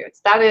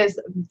attributes. That is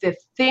the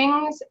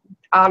things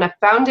on a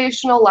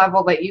foundational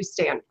level that you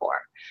stand for.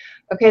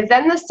 Okay,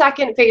 then the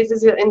second phase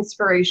is the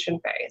inspiration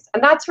phase,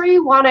 and that's where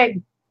you want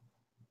to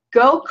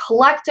go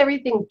collect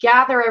everything,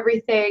 gather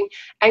everything,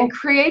 and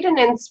create an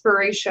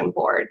inspiration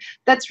board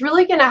that's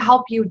really going to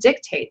help you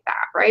dictate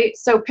that, right?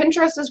 So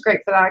Pinterest is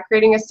great for that,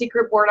 creating a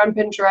secret board on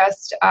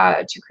Pinterest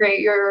to create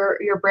your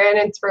brand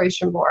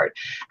inspiration board.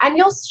 And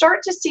you'll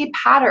start to see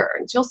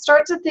patterns. You'll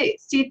start to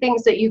see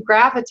things that you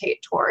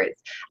gravitate towards.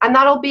 And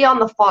that'll be on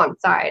the font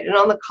side and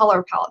on the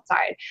color palette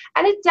side.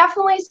 And it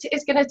definitely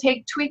is going to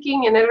take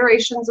tweaking and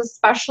iterations,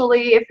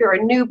 especially if you're a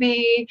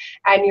newbie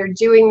and you're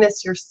doing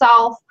this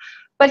yourself.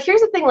 But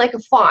here's the thing, like a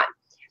font.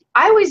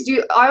 I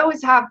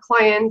always have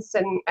clients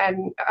and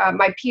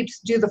my peeps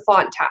do the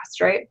font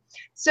test, right?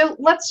 So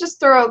let's just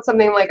throw out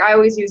something like I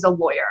always use a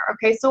lawyer,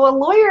 okay? So a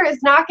lawyer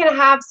is not gonna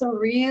have some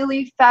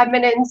really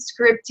feminine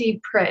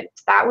scripty print.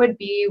 That would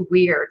be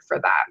weird for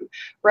them,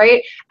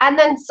 right? And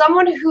then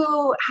someone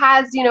who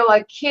has,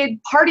 a kid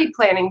party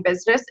planning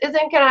business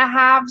isn't gonna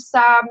have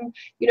some,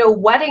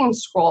 wedding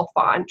scroll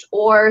font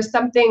or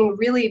something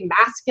really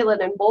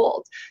masculine and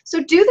bold.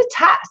 So do the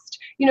test.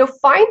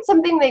 Find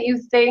something that you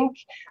think,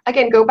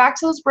 again, go back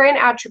to those brand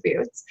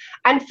attributes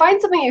and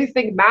find something you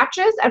think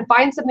matches and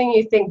find something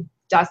you think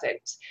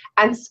doesn't,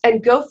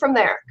 and go from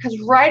there, because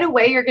right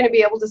away you're going to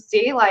be able to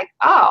see like,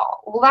 oh,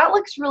 well, that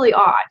looks really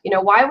odd.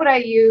 Why would I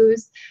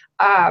use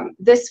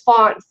this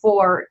font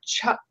for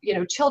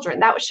children?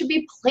 That should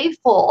be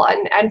playful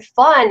and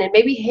fun and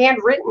maybe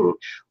handwritten.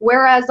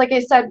 Whereas, like I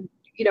said,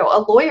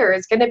 a lawyer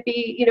is going to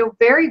be,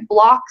 very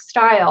block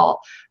style,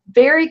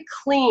 very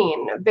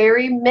clean,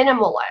 very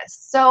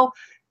minimalist. So,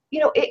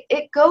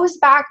 it goes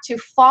back to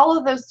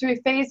follow those 3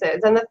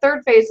 phases. And the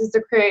third phase is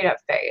the creative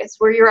phase,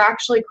 where you're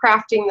actually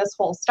crafting this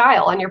whole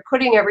style and you're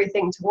putting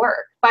everything to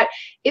work. But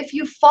if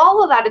you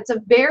follow that, it's a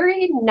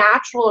very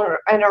natural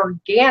and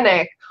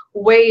organic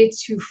way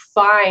to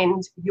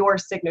find your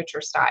signature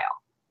style.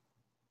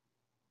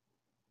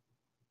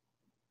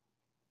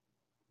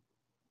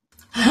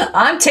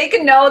 I'm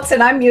taking notes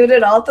and I'm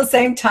muted all at the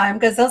same time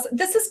because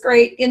this is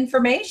great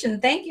information.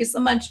 Thank you so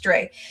much,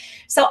 Dre.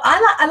 So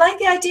I like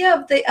the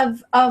idea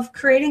of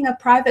creating a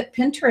private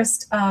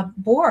Pinterest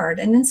board,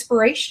 an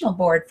inspirational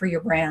board for your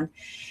brand,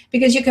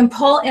 because you can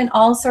pull in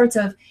all sorts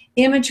of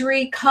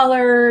imagery,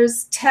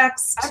 colors,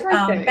 text,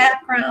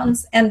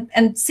 backgrounds,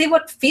 and see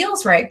what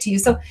feels right to you.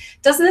 So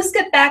doesn't this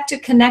get back to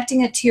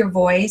connecting it to your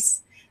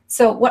voice?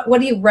 So what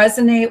do you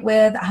resonate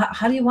with?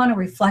 How do you want to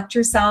reflect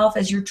yourself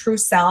as your true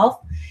self?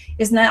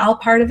 Isn't that all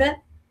part of it?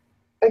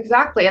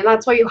 Exactly. And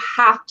that's why you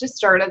have to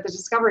start at the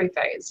discovery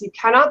phase. You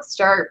cannot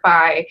start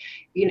by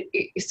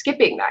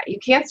skipping that. You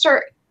can't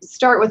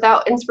start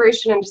without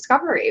inspiration and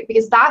discovery,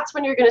 because that's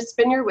when you're going to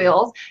spin your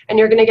wheels and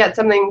you're going to get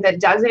something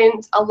that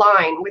doesn't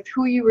align with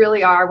who you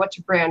really are, what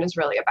your brand is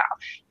really about.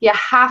 You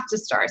have to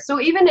start. So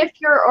even if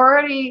you're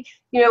already,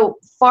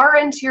 far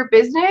into your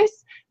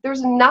business,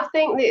 there's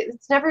nothing,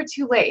 it's never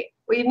too late.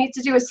 What you need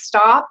to do is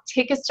stop,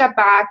 take a step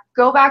back,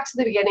 go back to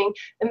the beginning,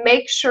 and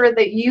make sure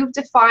that you've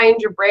defined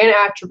your brand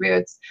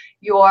attributes,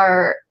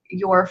 your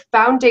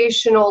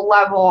foundational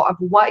level of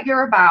what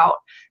you're about.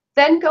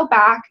 Then go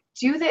back,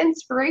 do the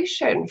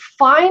inspiration,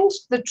 find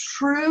the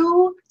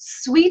true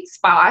sweet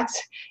spot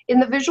in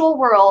the visual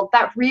world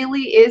that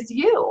really is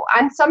you.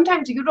 And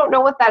sometimes you don't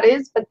know what that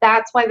is, but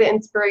that's why the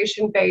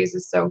inspiration phase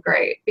is so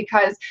great,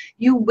 because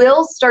you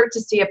will start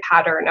to see a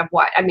pattern of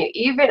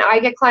even I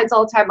get clients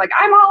all the time, like,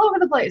 I'm all over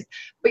the place.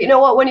 But you know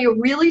what, when you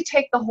really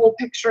take the whole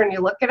picture and you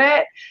look at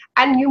it,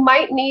 and you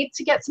might need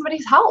to get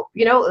somebody's help.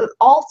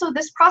 Also,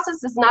 this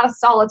process is not a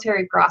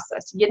solitary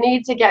process. You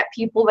need to get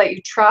people that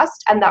you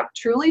trust and that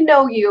truly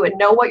know you and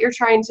know what you're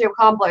trying to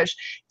accomplish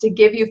to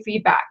give you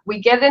feedback. We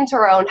get into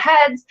our own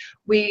heads,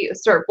 we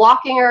start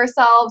blocking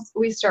ourselves,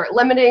 we start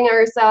limiting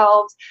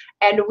ourselves,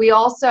 and we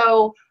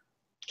also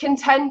can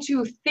tend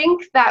to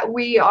think that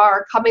we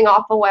are coming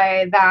off a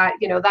way that,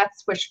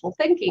 that's wishful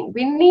thinking.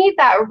 We need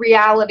that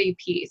reality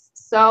piece.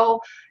 So,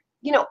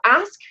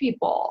 ask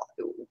people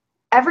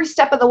every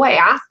step of the way.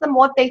 Ask them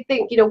what they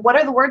think. What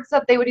are the words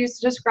that they would use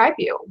to describe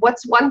you?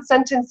 What's one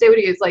sentence they would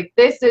use? Like,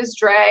 this is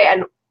Dre,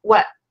 and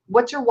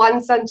what's your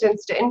one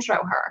sentence to intro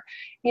her?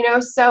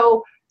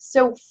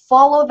 So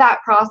follow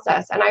that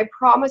process, and I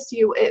promise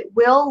you it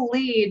will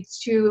lead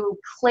to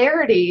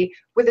clarity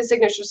with a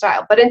signature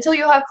style. But until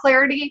you have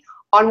clarity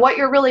on what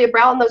you're really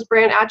about and those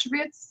brand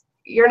attributes,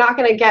 you're not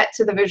going to get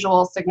to the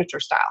visual signature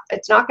style.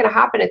 It's not going to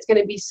happen. It's going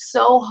to be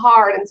so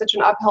hard and such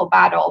an uphill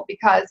battle,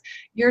 because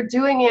you're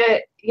doing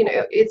it,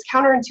 it's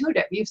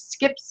counterintuitive. You've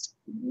skipped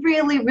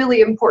really, really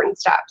important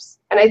steps.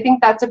 And I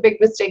think that's a big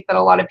mistake that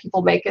a lot of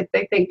people make, is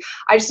they think,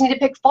 I just need to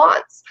pick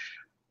fonts.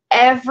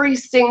 Every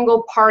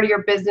single part of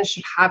your business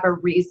should have a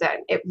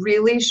reason. It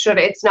really should.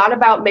 It's not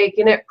about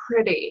making it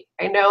pretty.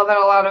 I know that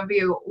a lot of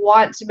you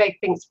want to make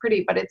things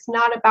pretty, but it's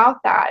not about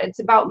that. It's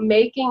about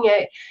making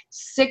it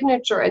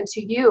signature and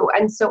to you.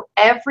 And so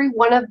every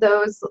one of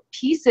those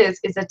pieces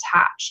is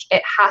attached.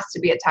 It has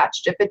to be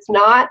attached. If it's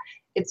not,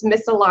 it's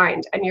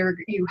misaligned, and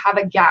you have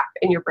a gap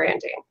in your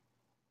branding.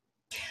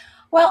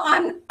 Well,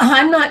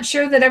 I'm not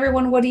sure that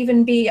everyone would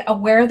even be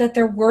aware that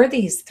there were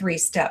these 3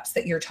 steps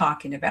that you're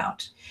talking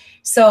about.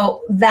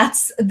 So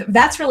that's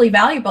really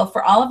valuable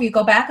for all of you.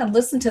 Go back and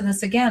listen to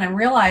this again and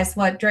realize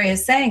what Dre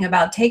is saying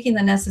about taking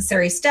the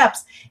necessary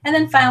steps, and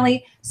then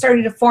finally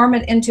starting to form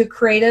it into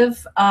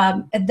creative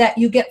that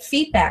you get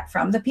feedback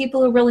from the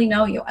people who really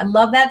know you. I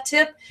love that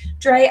tip,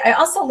 Dre. I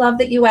also love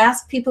that you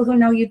ask people who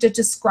know you to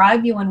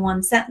describe you in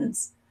 1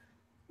 sentence.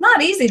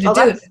 Not easy to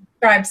do.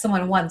 Describe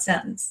someone in 1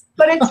 sentence.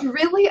 But it's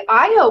really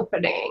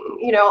eye-opening.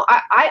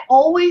 I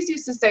always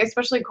used to say,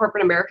 especially in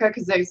corporate America,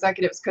 because the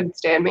executives couldn't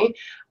stand me,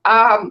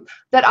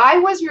 that I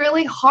was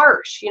really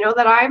harsh,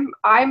 that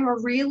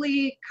I'm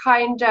really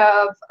kind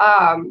of,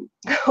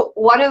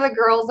 one of the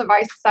girls of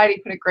my society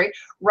put a great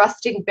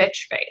rusting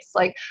bitch face.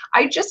 Like,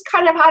 I just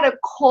kind of had a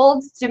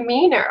cold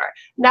demeanor.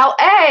 Now,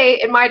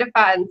 in my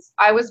defense,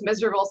 I was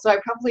miserable, so I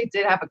probably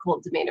did have a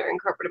cold demeanor in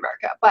corporate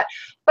America. But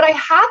I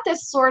had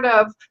this sort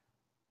of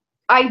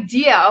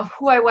idea of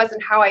who I was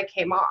and how I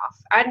came off.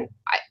 And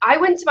I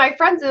went to my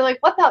friends and they're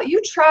like, what the hell?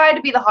 You try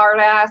to be the hard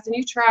ass and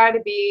you try to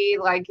be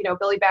like,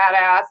 Billy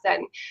Badass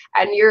and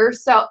you're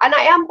so, and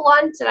I am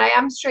blunt and I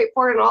am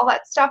straightforward and all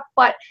that stuff,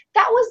 but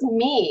that was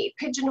me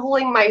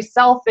pigeonholing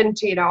myself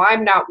into,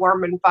 I'm not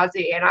warm and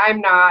fuzzy and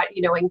I'm not,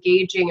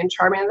 engaging and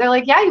charming. And they're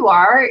like, yeah, you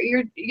are.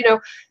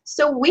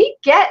 So we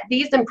get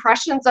these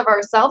impressions of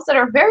ourselves that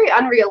are very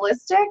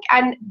unrealistic.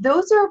 And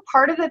those are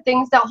part of the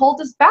things that hold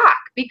us back,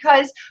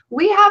 because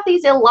we have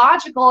these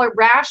illogical,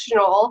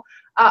 irrational,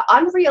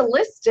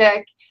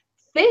 unrealistic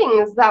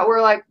things that were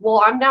like,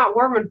 well, I'm not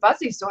warm and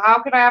fuzzy, so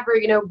how could I ever,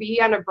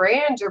 be on a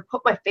brand or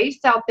put my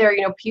face out there?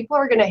 People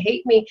are going to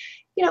hate me.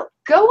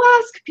 Go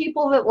ask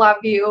people that love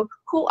you,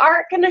 who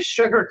aren't going to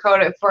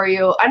sugarcoat it for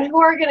you and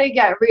who are going to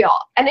get real.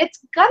 And it's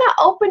going to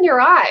open your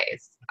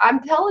eyes.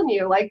 I'm telling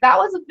you, like, that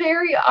was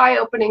very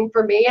eye-opening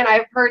for me. And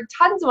I've heard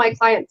tons of my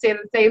clients say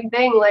the same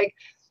thing. Like,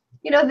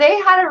 they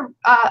had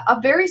a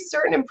very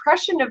certain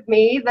impression of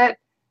me that,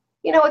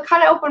 it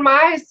kind of opened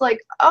my eyes,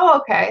 like, oh,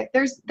 okay,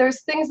 there's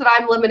things that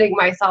I'm limiting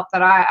myself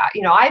that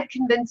I've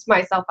convinced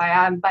myself I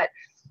am, but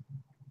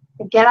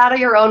get out of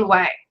your own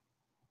way.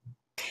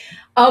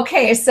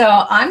 Okay,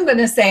 so I'm going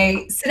to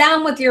say sit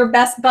down with your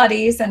best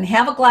buddies and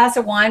have a glass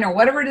of wine or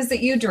whatever it is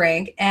that you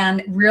drink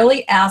and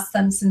really ask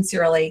them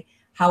sincerely,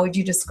 how would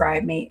you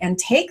describe me? And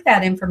take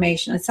that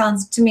information. It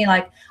sounds to me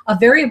like a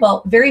very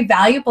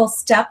valuable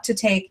step to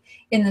take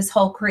in this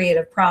whole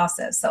creative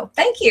process. So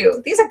thank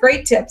you. These are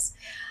great tips.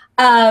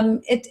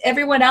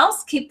 Everyone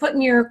else, keep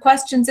putting your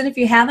questions in if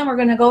you have them. We're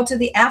going to go to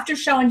the after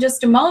show in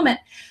just a moment.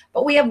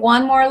 But we have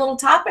one more little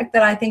topic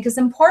that I think is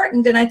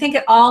important, and I think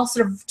it all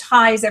sort of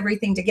ties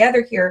everything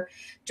together here,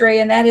 Dre,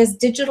 and that is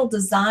digital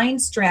design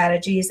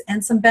strategies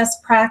and some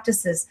best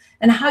practices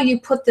and how you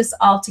put this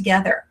all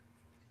together.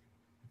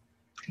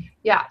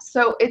 Yeah,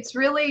 so it's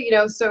really,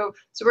 so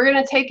we're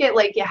going to take it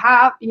like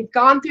you've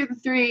gone through the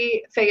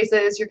 3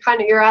 phases.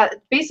 You're at,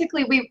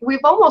 basically,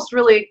 we've almost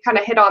really kind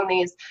of hit on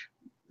these.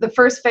 The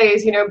first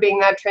phase, being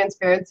that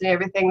transparency and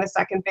everything. The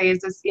second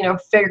phase is,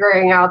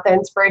 figuring out the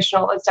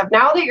inspirational and stuff.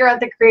 Now that you're at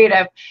the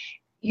creative,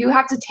 you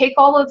have to take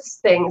all of these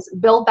things,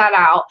 build that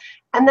out.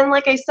 And then,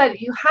 like I said,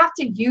 you have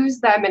to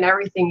use them in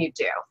everything you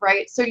do,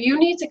 right? So you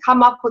need to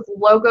come up with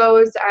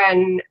logos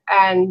and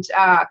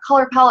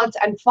color palettes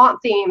and font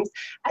themes.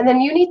 And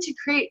then you need to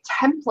create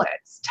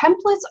templates.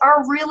 Templates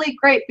are really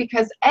great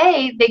because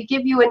they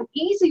give you an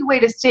easy way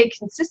to stay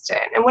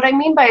consistent. And what I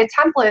mean by a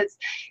template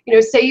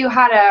is, say you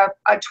had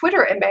a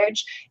Twitter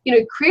image,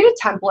 create a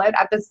template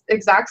at the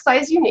exact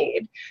size you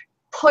need,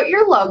 put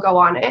your logo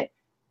on it,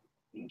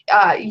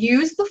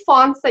 use the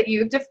fonts that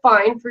you've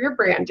defined for your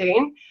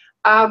branding,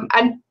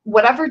 and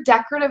whatever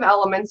decorative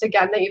elements,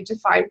 again, that you've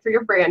defined for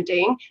your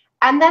branding.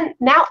 And then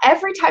now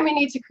every time you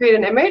need to create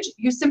an image,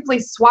 you simply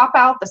swap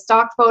out the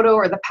stock photo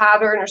or the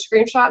pattern or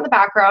screenshot in the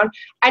background,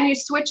 and you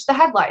switch the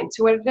headline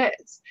to what it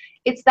is.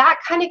 It's that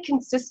kind of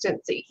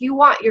consistency. You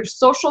want your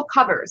social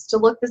covers to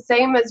look the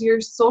same as your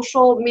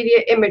social media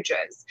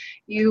images.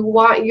 You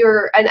want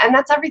and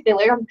that's everything,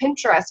 like on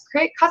Pinterest,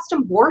 create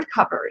custom board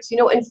covers,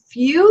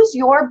 infuse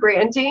your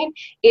branding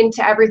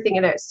into everything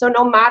it is. So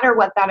no matter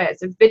what that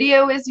is, if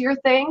video is your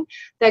thing,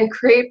 then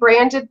create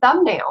branded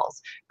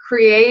thumbnails.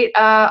 Create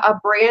a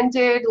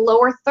branded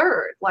lower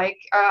third, like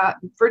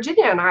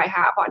Virginia and I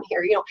have on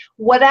here.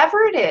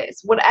 Whatever it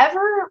is,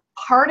 whatever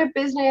part of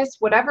business,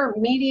 whatever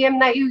medium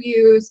that you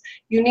use,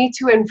 you need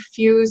to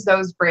infuse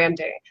those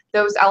branding,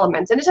 those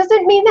elements. And it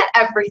doesn't mean that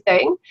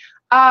everything,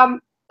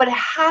 but it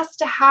has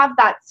to have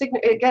that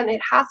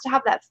it has to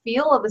have that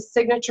feel of a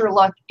signature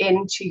look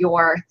into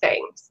your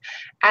things.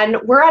 And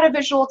we're at a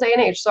visual day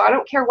and age, so I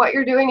don't care what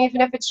you're doing,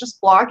 even if it's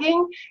just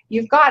blogging,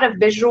 you've got a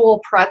visual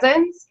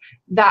presence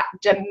that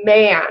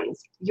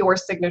demands your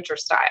signature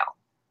style.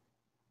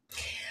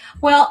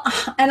 Well,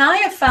 and I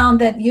have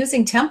found that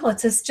using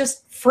templates has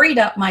just freed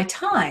up my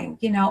time,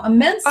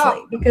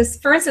 immensely. Because,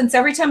 for instance,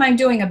 every time I'm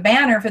doing a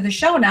banner for the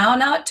show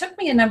now it took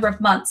me a number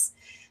of months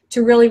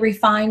to really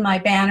refine my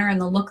banner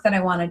and the look that I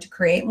wanted to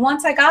create. And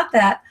once I got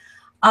that,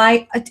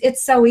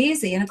 it's so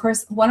easy. And of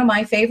course, one of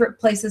my favorite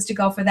places to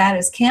go for that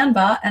is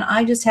Canva. And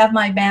I just have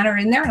my banner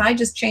in there and I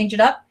just change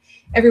it up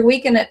every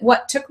week. And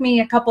what took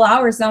me a couple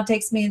hours now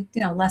takes me,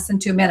 less than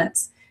 2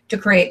 minutes to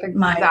create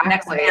my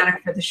next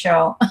banner for the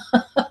show.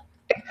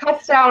 It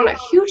cuts down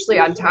hugely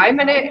on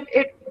time, and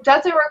it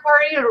doesn't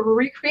require you to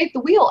recreate the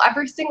wheel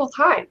every single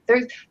time.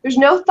 There's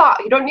no thought.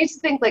 You don't need to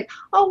think like,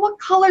 oh, what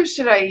color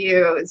should I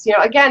use?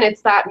 Again,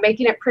 it's that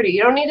making it pretty.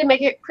 You don't need to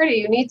make it pretty.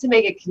 You need to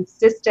make it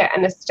consistent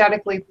and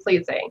aesthetically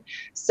pleasing.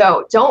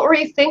 So don't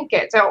rethink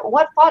it. So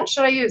what font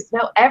should I use?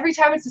 No, every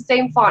time it's the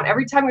same font.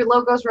 Every time your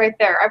logo's right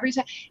there. Every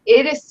time.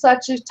 It is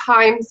such a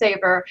time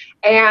saver.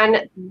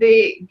 And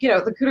the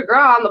coup de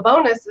grace on the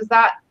bonus is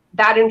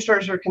that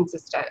ensures you're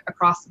consistent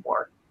across the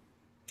board.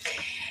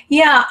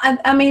 Yeah,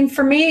 I mean,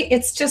 for me,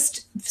 it's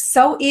just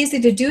so easy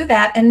to do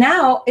that. And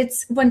now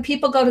it's when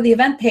people go to the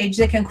event page,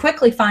 they can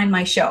quickly find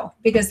my show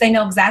because they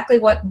know exactly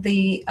what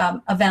the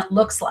event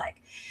looks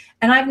like.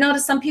 And I've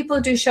noticed some people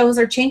who do shows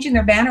are changing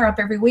their banner up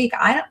every week.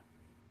 I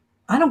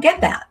don't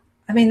get that.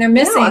 I mean, they're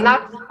missing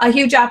a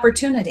huge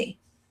opportunity.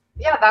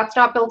 Yeah, that's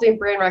not building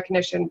brand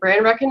recognition.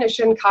 Brand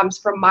recognition comes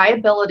from my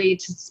ability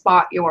to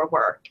spot your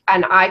work.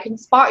 And I can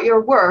spot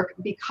your work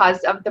because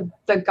of the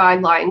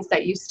guidelines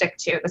that you stick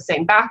to. The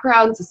same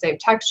backgrounds, the same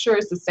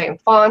textures, the same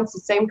fonts, the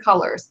same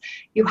colors.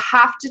 You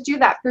have to do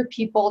that for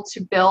people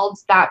to build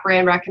that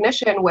brand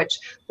recognition, which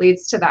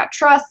leads to that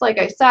trust, like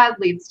I said,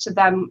 leads to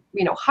them,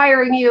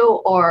 hiring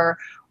you or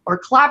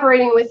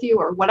collaborating with you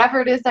or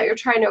whatever it is that you're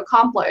trying to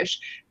accomplish.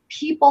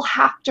 people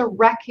have to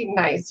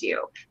recognize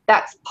you.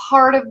 That's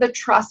part of the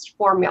trust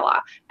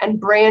formula. And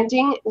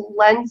branding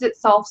lends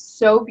itself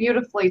so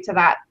beautifully to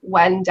that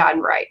when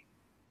done right.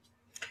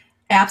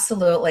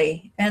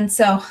 Absolutely. And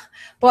so,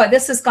 boy,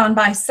 this has gone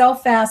by so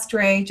fast,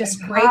 Ray.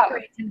 Just great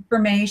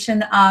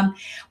information.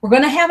 We're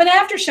going to have an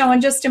after show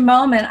in just a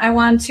moment. I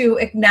want to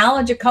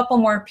acknowledge a couple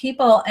more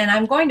people, and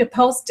I'm going to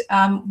post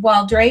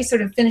while Dre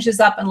sort of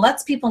finishes up and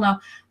lets people know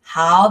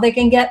how they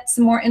can get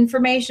some more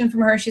information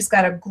from her. She's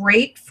got a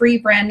great free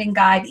branding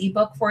guide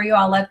ebook for you.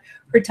 I'll let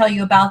her tell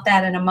you about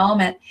that in a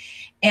moment.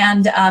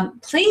 And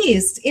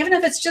please, even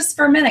if it's just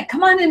for a minute,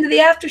 come on into the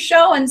after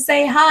show and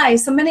say hi.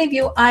 So many of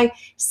you I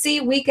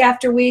see week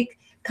after week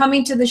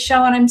coming to the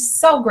show, and I'm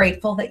so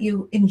grateful that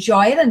you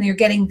enjoy it and you're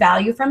getting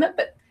value from it.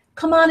 But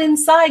come on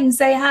inside and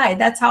say hi.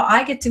 That's how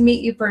I get to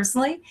meet you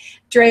personally.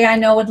 Dre, I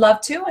know, would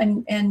love to,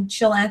 and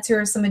she'll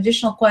answer some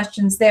additional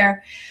questions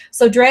there.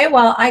 So Dre,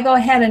 while I go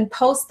ahead and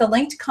post the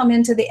link to come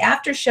into the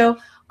after show,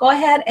 go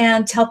ahead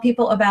and tell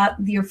people about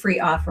your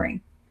free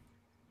offering.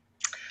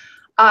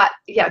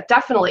 Yeah,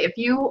 definitely. If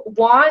you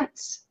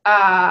want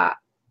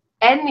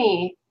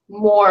any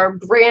more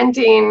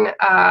branding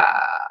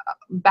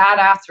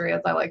badassery,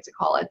 as I like to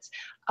call it,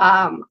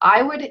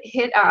 I would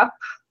hit up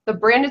the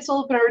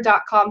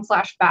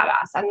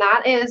brandedsoulpreneur.com/badass, and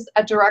that is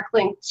a direct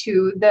link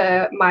to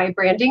my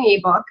branding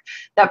ebook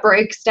that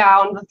breaks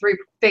down the 3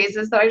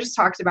 phases that I just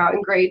talked about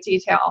in great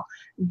detail.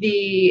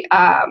 The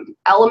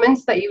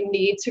elements that you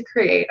need to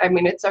create. I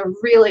mean, it's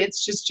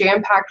just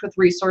jam-packed with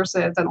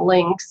resources and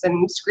links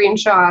and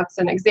screenshots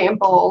and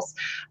examples.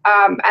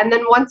 And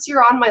then once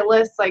you're on my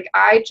list, like,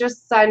 I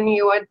just send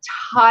you a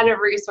ton of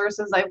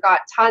resources. I've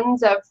got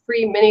tons of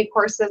free mini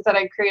courses that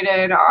I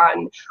created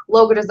on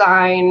logo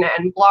design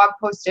and blog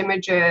post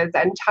images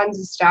and tons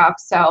of stuff.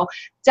 So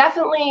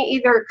definitely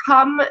either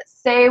come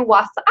say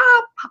what's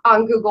up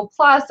on Google+,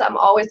 I'm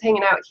always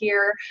hanging out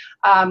here,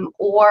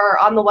 or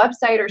on the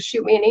website, or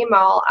shoot me an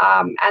email.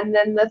 And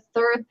then the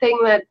third thing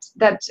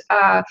that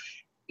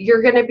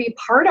you're going to be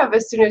part of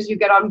as soon as you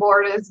get on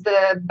board is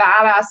the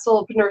Badass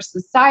Soulpreneur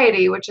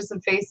Society, which is a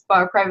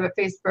private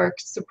Facebook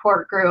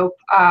support group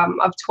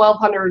of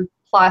 1,200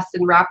 plus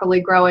and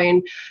rapidly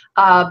growing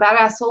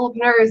badass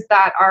solopreneurs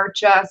that are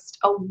just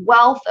a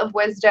wealth of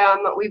wisdom.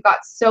 We've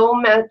got so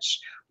much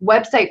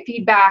website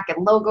feedback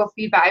and logo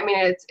feedback. I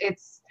mean,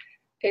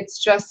 it's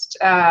just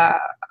an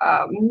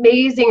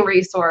amazing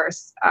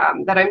resource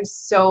that I'm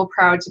so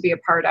proud to be a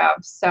part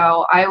of.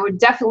 So I would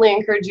definitely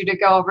encourage you to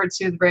go over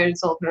to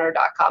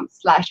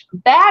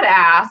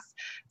thebrandedsoulpreneur.com/badass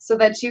so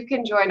that you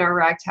can join our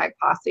Ragtag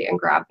Posse and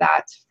grab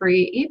that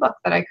free ebook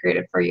that I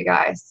created for you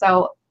guys.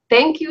 So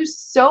thank you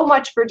so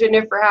much,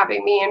 Virginia, for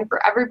having me, and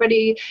for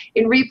everybody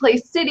in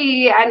Replay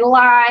City and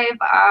live.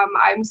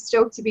 I'm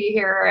stoked to be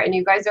here, and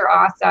you guys are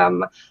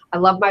awesome. I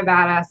love my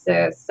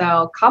badasses.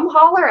 So come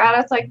holler at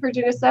us, like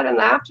Virginia said, in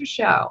the after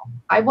show.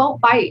 I won't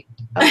bite.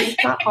 At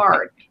least not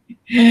hard.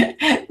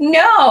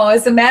 No,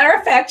 as a matter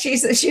of fact,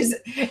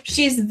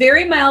 she's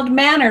very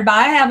mild-mannered, but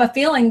I have a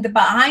feeling that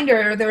behind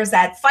her there's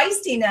that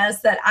feistiness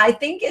that I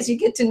think as you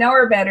get to know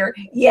her better,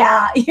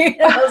 yeah,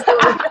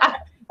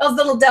 those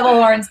little devil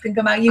horns can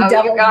come out. You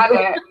got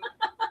it.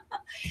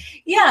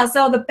 Yeah,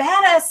 so the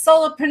Badass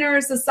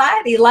Solopreneur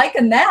Society,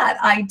 liking that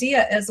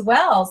idea as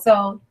well.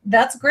 So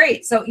that's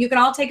great. So you can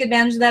all take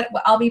advantage of that.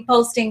 I'll be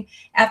posting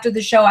after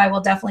the show. I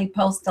will definitely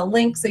post a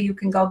link so you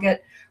can go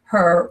get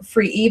her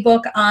free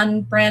ebook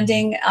on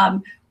branding.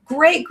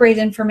 Great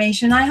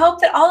information. I hope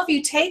that all of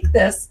you take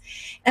this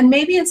and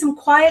maybe in some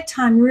quiet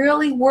time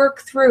really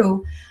work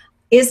through,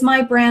 is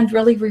my brand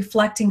really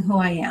reflecting who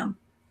I am?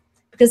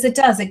 Because it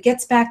does. It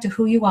gets back to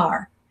who you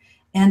are.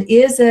 And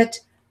is it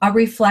a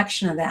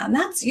reflection of that? And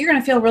you're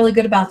going to feel really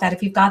good about that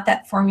if you've got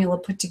that formula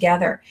put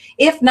together.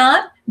 If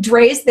not,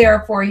 Dre's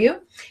there for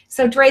you.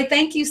 So Dre,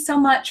 thank you so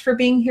much for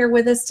being here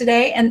with us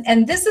today.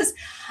 And this is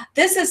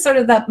sort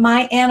of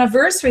my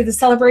anniversary, the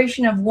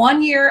celebration of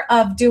 1 year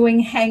of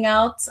doing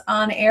Hangouts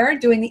on air,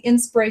 doing the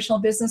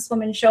Inspirational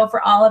Businesswoman show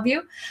for all of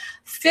you.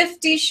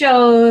 50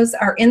 shows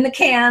are in the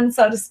can,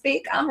 so to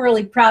speak. I'm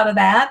really proud of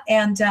that.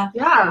 And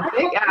yeah,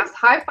 big ass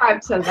high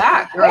five to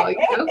that, girl. You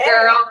go,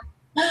 girl.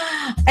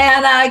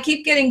 And I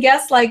keep getting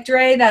guests like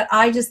Dre that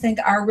I just think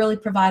are really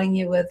providing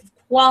you with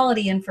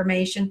quality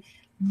information.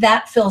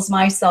 That fills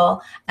my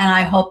soul, and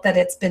I hope that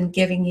it's been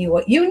giving you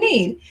what you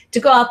need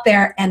to go out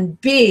there and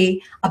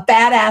be a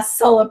badass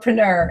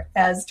solopreneur,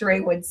 as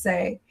Dre would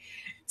say.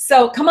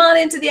 So come on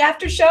into the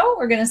after show.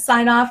 We're going to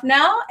sign off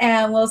now,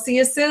 and we'll see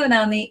you soon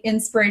on the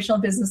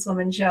Inspirational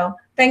Businesswoman show.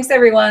 Thanks,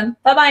 everyone.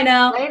 Bye-bye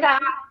now. Later.